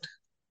one word.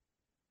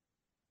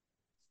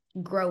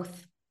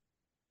 Growth.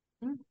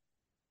 Hmm,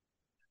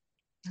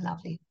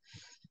 lovely.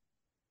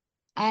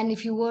 And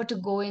if you were to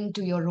go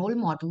into your role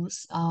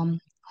models,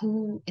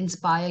 who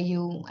inspire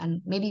you,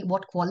 and maybe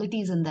what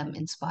qualities in them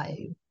inspire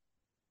you?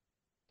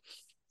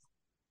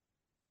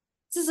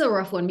 This is a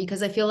rough one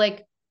because I feel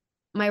like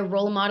my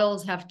role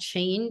models have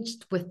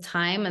changed with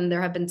time, and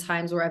there have been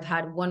times where I've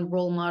had one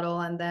role model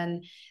and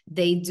then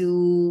they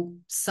do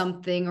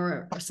something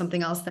or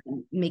something else that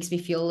makes me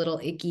feel a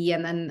little icky,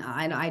 and then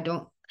I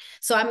don't.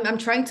 So I'm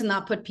trying to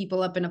not put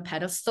people up in a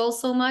pedestal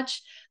so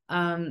much,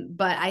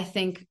 but I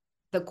think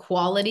the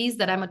qualities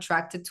that I'm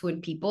attracted to in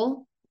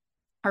people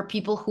are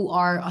people who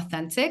are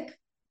authentic.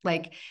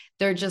 Like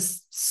they're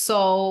just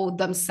so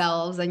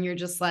themselves, and you're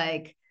just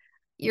like,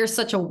 you're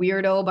such a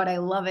weirdo, but I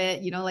love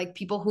it. You know, like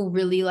people who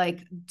really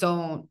like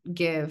don't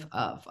give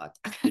a fuck.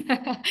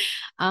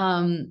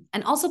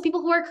 And also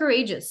people who are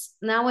courageous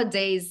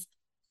nowadays,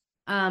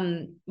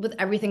 with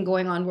everything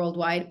going on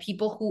worldwide,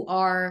 people who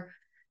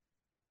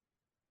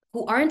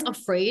aren't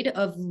afraid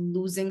of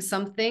losing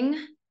something,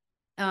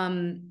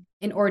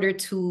 in order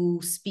to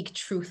speak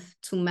truth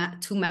to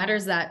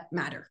matters that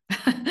matter.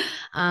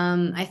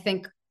 I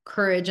think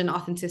courage and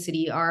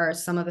authenticity are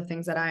some of the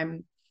things that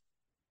I'm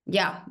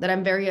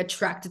very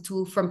attracted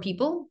to from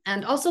people.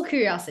 And also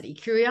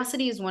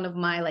curiosity is one of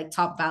my like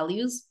top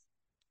values.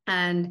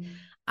 And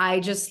I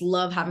just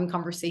love having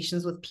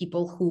conversations with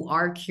people who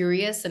are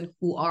curious and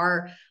who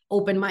are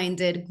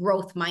open-minded,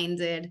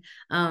 growth-minded,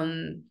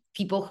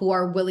 people who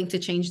are willing to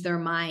change their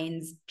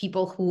minds,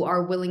 people who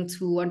are willing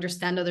to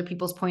understand other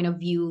people's point of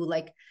view.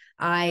 Like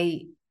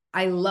I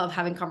I love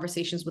having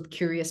conversations with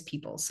curious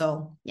people.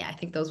 So yeah, I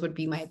think those would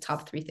be my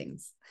top three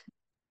things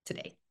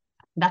today.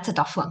 That's a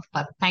tough one,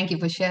 but thank you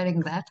for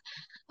sharing that.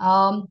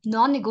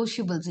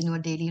 Non-negotiables in your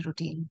daily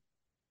routine.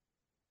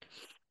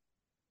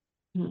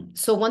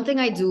 So one thing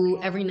I do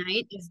every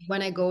night is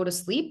when I go to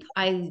sleep,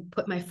 I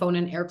put my phone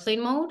in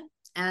airplane mode,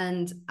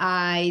 and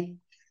I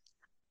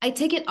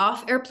take it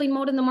off airplane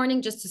mode in the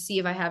morning just to see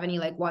if I have any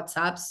like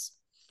WhatsApps.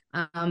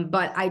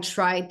 But I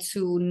try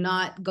to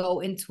not go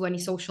into any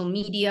social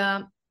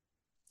media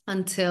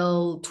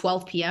until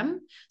 12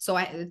 p.m. So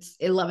it's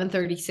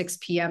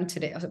 11:36 p.m.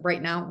 today,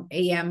 right now,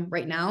 a.m.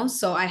 right now.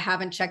 So I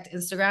haven't checked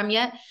Instagram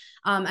yet.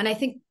 And I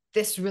think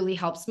this really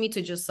helps me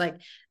to just like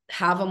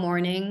have a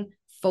morning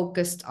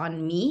focused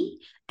on me,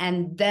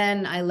 and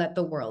then I let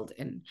the world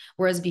in.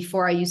 Whereas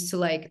before I used to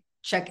like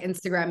check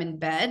Instagram in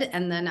bed,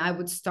 and then I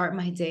would start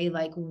my day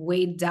like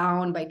weighed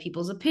down by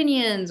people's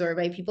opinions or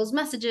by people's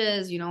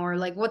messages, or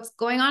like what's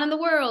going on in the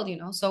world.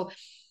 So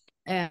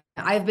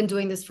I've been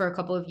doing this for a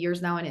couple of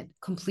years now, and it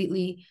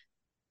completely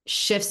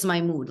shifts my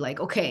mood. Like,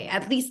 okay,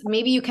 at least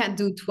maybe you can't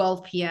do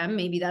 12 p.m.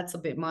 Maybe that's a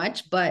bit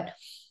much, but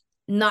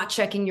not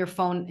checking your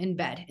phone in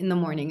bed in the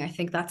morning. I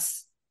think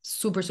that's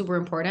super, super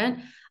important.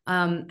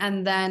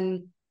 And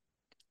then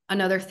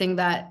another thing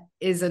that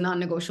is a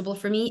non-negotiable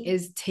for me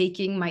is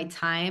taking my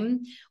time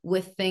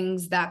with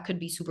things that could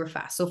be super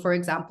fast. So for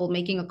example,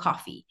 making a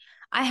coffee.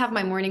 I have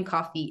my morning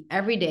coffee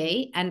every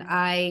day, and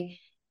I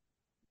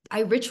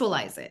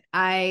ritualize it.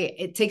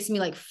 It takes me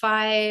like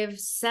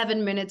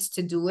 5-7 minutes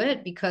to do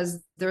it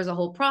because there's a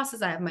whole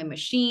process. I have my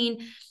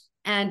machine,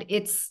 and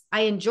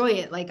I enjoy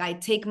it. Like I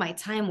take my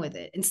time with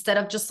it instead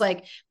of just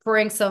like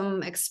pouring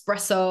some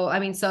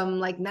some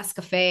like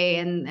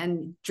Nescafe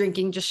and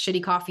drinking just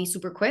shitty coffee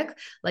super quick.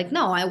 Like,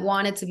 no, I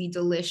want it to be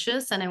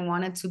delicious, and I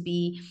want it to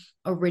be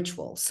a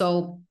ritual.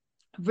 So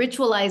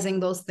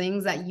ritualizing those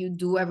things that you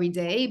do every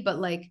day, but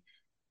like,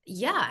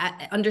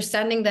 yeah,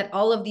 understanding that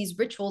all of these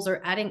rituals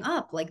are adding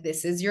up. Like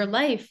this is your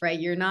life, right?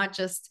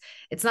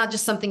 It's not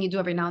just something you do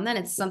every now and then,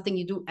 it's something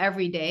you do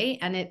every day,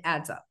 and it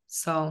adds up.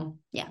 So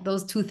yeah,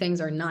 those two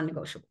things are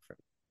non-negotiable for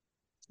me.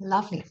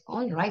 Lovely.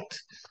 All right.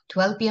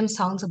 12 p.m.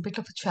 sounds a bit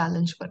of a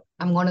challenge, but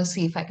I'm going to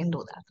see if I can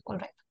do that. All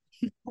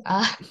right.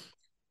 Uh,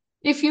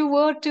 if you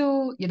were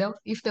to,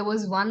 if there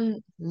was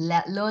one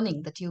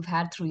learning that you've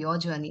had through your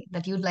journey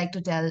that you'd like to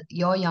tell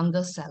your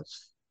younger self,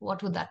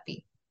 what would that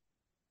be?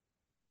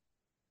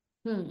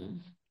 Hmm.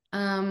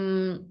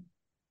 um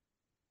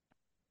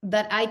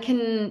that I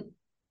can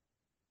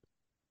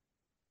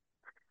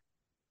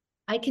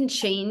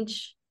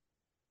change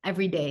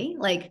every day.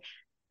 Like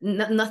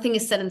nothing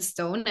is set in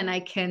stone, and I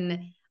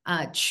can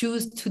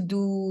choose to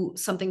do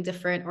something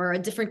different or a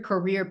different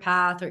career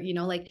path. Or,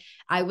 like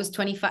I was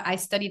 25, I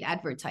studied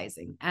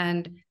advertising,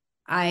 and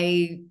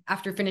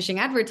after finishing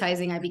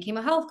advertising, I became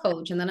a health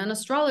coach and then an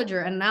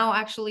astrologer. And now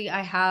actually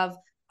I have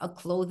a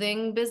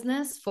clothing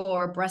business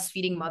for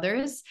breastfeeding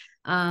mothers.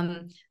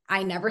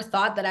 I never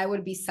thought that I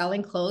would be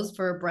selling clothes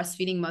for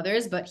breastfeeding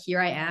mothers, but here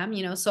I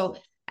am. So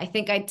I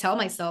think I tell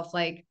myself,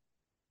 like,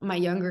 my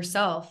younger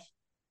self,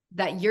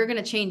 that you're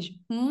going to change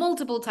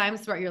multiple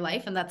times throughout your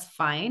life, and that's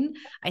fine.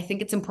 I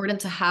think it's important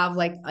to have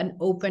like an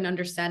open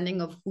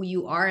understanding of who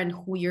you are and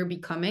who you're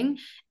becoming,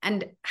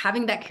 and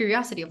having that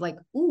curiosity of like,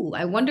 ooh,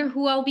 I wonder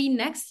who I'll be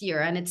next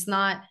year. And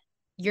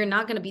you're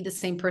not going to be the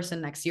same person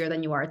next year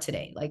than you are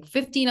today. Like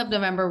 15th of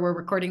November, we're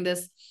recording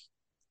this.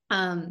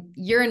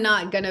 You're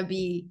not going to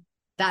be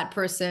that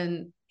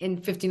person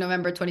in 15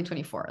 November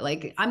 2024.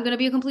 Like I'm going to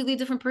be a completely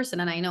different person,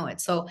 and I know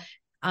it. So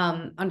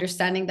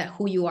understanding that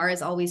who you are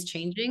is always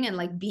changing, and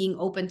like being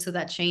open to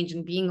that change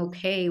and being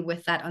okay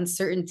with that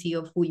uncertainty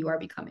of who you are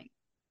becoming.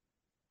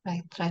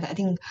 Right, right. I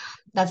think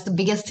that's the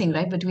biggest thing,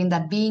 right? Between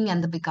that being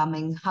and the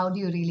becoming. How do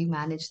you really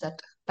manage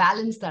that,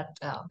 balance that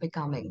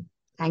becoming?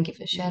 Thank you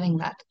for sharing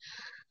that.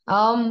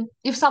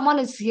 If someone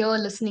is here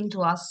listening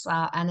to us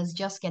and is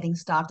just getting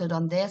started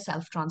on their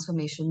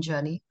self-transformation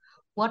journey,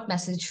 what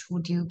message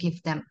would you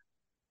give them?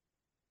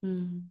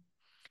 Mm.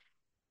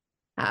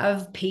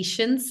 Have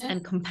patience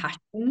and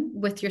compassion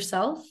with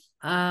yourself.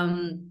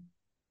 As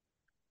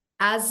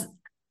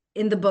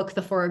in the book,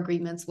 The Four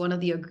Agreements, one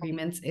of the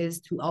agreements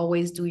is to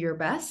always do your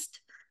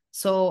best.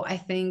 So I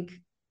think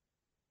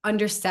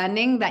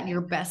understanding that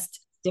your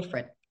best is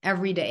different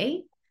every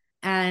day,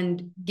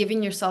 and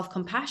giving yourself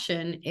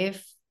compassion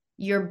if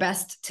your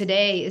best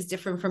today is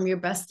different from your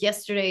best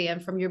yesterday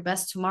and from your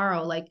best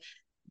tomorrow. Like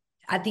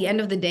at the end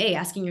of the day,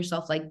 asking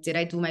yourself, like, did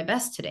I do my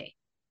best today?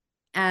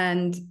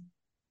 And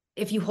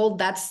if you hold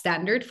that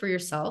standard for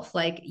yourself,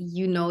 like,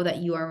 that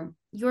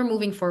you're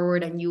moving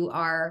forward, and you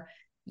are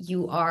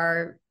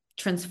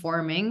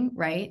transforming,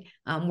 right?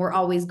 We're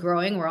always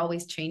growing, we're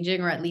always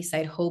changing, or at least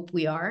I'd hope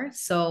we are.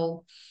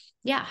 So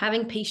yeah,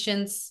 having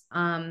patience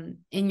in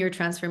your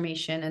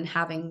transformation and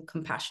having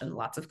compassion,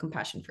 lots of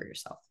compassion for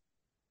yourself.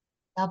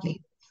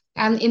 Lovely.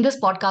 And in this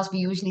podcast, we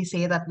usually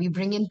say that we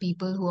bring in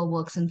people who are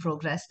works in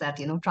progress, that,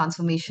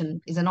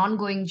 transformation is an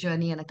ongoing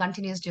journey and a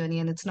continuous journey.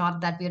 And it's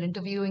not that we're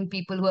interviewing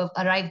people who have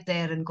arrived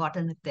there and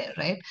gotten it there,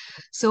 right?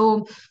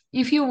 So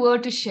if you were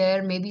to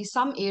share maybe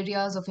some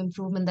areas of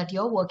improvement that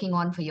you're working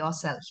on for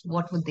yourself,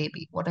 what would they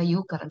be? What are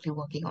you currently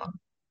working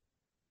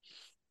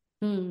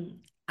on?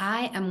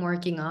 I am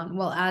working on,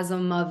 well, as a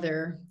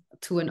mother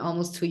to an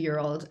almost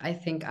 2-year-old, I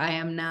think I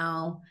am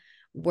now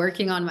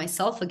working on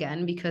myself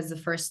again, because the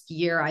first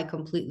year I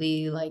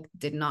completely like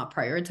did not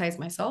prioritize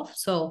myself.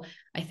 So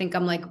I think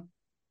I'm like,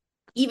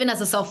 even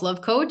as a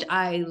self-love coach,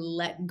 I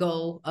let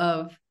go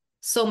of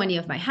so many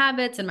of my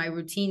habits and my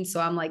routines. So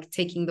I'm like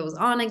taking those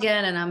on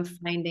again, and I'm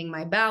finding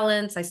my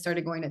balance. I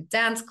started going to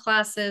dance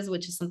classes,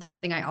 which is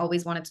something I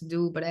always wanted to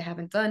do, but I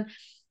haven't done.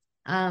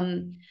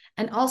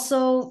 And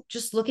also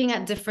just looking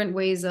at different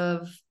ways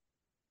of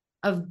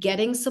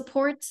getting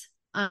support.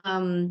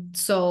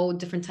 So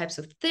different types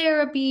of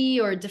therapy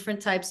or different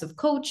types of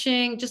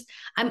coaching. Just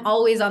I'm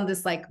always on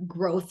this like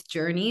growth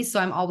journey. So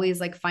I'm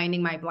always like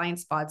finding my blind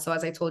spots. So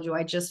as I told you,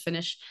 I just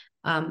finished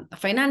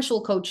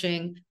financial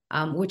coaching,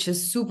 which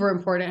is super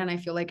important. And I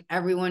feel like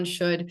everyone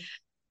should,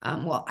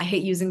 well, I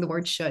hate using the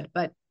word should,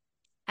 but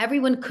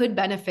everyone could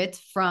benefit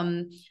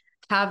from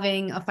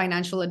having a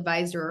financial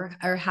advisor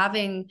or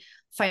having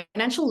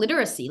financial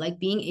literacy, like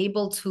being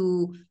able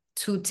to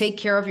take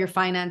care of your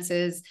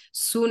finances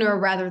sooner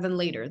rather than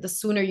later. The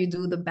sooner you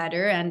do, the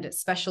better. And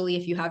especially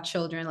if you have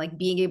children, like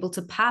being able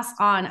to pass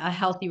on a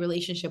healthy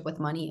relationship with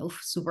money,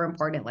 super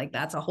important. Like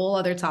that's a whole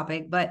other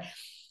topic. But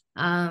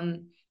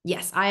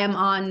yes, I am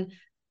on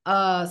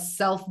a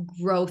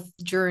self-growth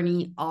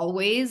journey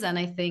always. And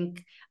I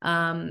think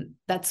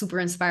that's super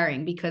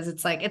inspiring, because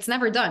it's like, it's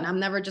never done. I'm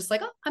never just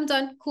like, oh, I'm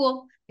done.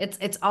 Cool.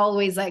 It's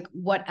always like,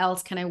 what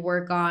else can I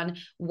work on?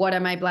 What are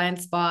my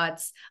blind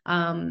spots?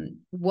 And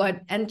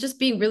just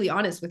being really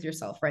honest with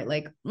yourself, right?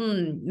 Like,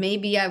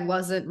 maybe I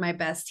wasn't my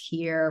best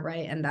here,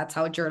 right? And that's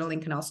how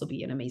journaling can also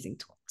be an amazing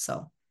tool.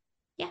 So,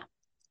 yeah.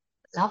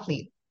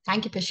 Lovely.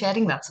 Thank you for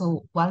sharing that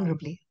so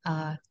vulnerably.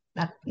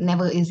 That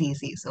never is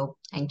easy. So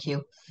thank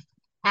you.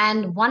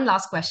 And one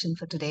last question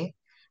for today.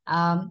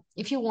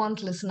 If you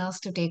want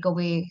listeners to take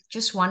away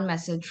just one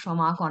message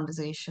from our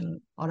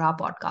conversation or our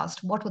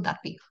podcast, what would that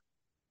be?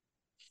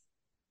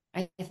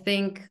 I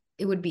think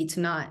it would be to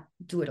not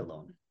do it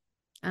alone.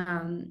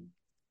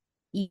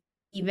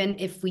 Even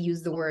if we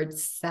use the word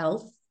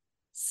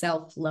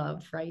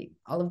self-love, right?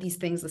 All of these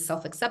things, the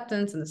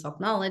self-acceptance and the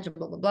self-knowledge,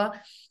 blah, blah, blah.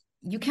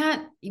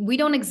 We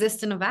don't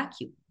exist in a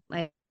vacuum.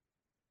 Like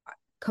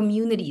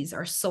communities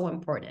are so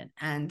important,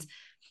 and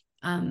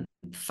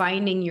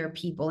finding your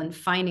people and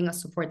finding a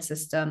support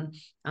system.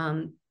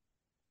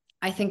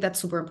 I think that's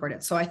super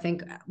important. So I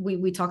think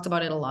we talked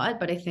about it a lot,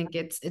 but I think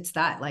it's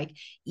that, like,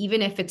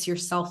 even if it's your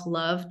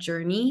self-love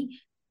journey,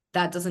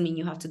 that doesn't mean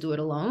you have to do it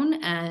alone,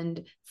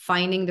 and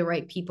finding the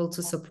right people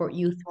to support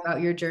you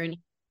throughout your journey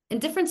in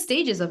different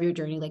stages of your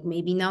journey. Like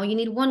maybe now you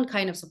need one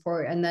kind of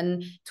support, and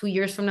then 2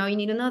 years from now you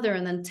need another,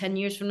 and then 10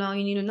 years from now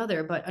you need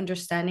another, but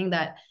understanding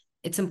that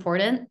it's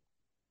important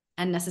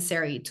and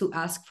necessary to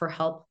ask for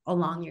help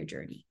along your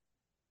journey.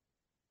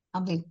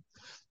 Lovely.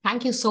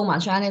 Thank you so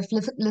much. And if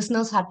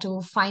listeners had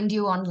to find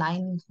you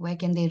online, where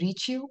can they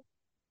reach you?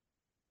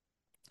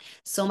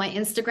 So my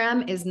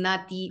Instagram is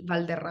Nati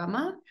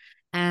Valderrama,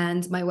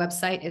 and my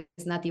website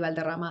is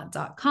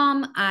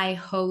nativalderrama.com. I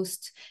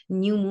host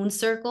new moon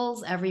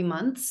circles every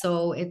month.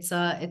 So it's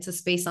a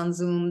space on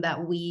Zoom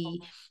that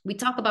we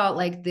talk about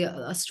like the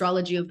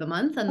astrology of the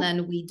month, and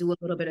then we do a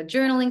little bit of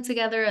journaling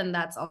together, and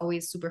that's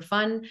always super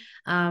fun.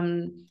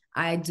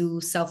 I do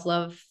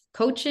self-love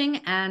coaching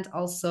and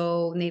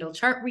also natal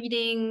chart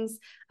readings.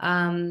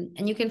 And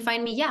you can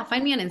find me on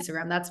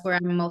Instagram. That's where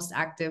I'm most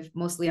active,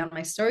 mostly on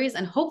my stories.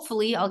 And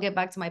hopefully I'll get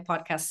back to my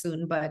podcast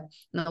soon, but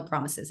no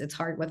promises. It's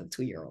hard with a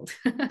 2-year-old.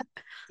 I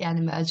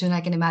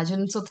can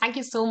imagine. So thank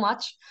you so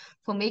much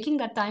for making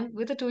that time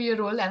with a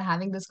 2-year-old and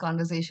having this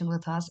conversation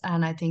with us.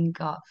 And I think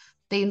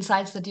the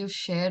insights that you've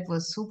shared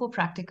was super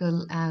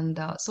practical and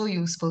so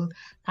useful.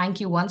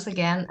 Thank you once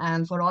again.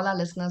 And for all our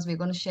listeners, we're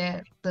going to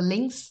share the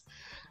links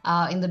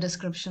in the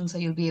description, so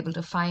you'll be able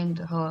to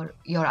find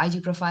your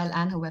IG profile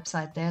and her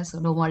website there.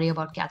 So don't worry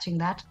about catching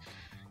that.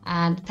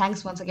 And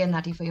thanks once again,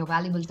 Nati, for your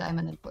valuable time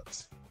and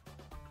inputs.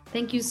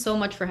 Thank you so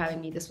much for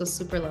having me. This was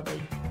super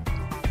lovely.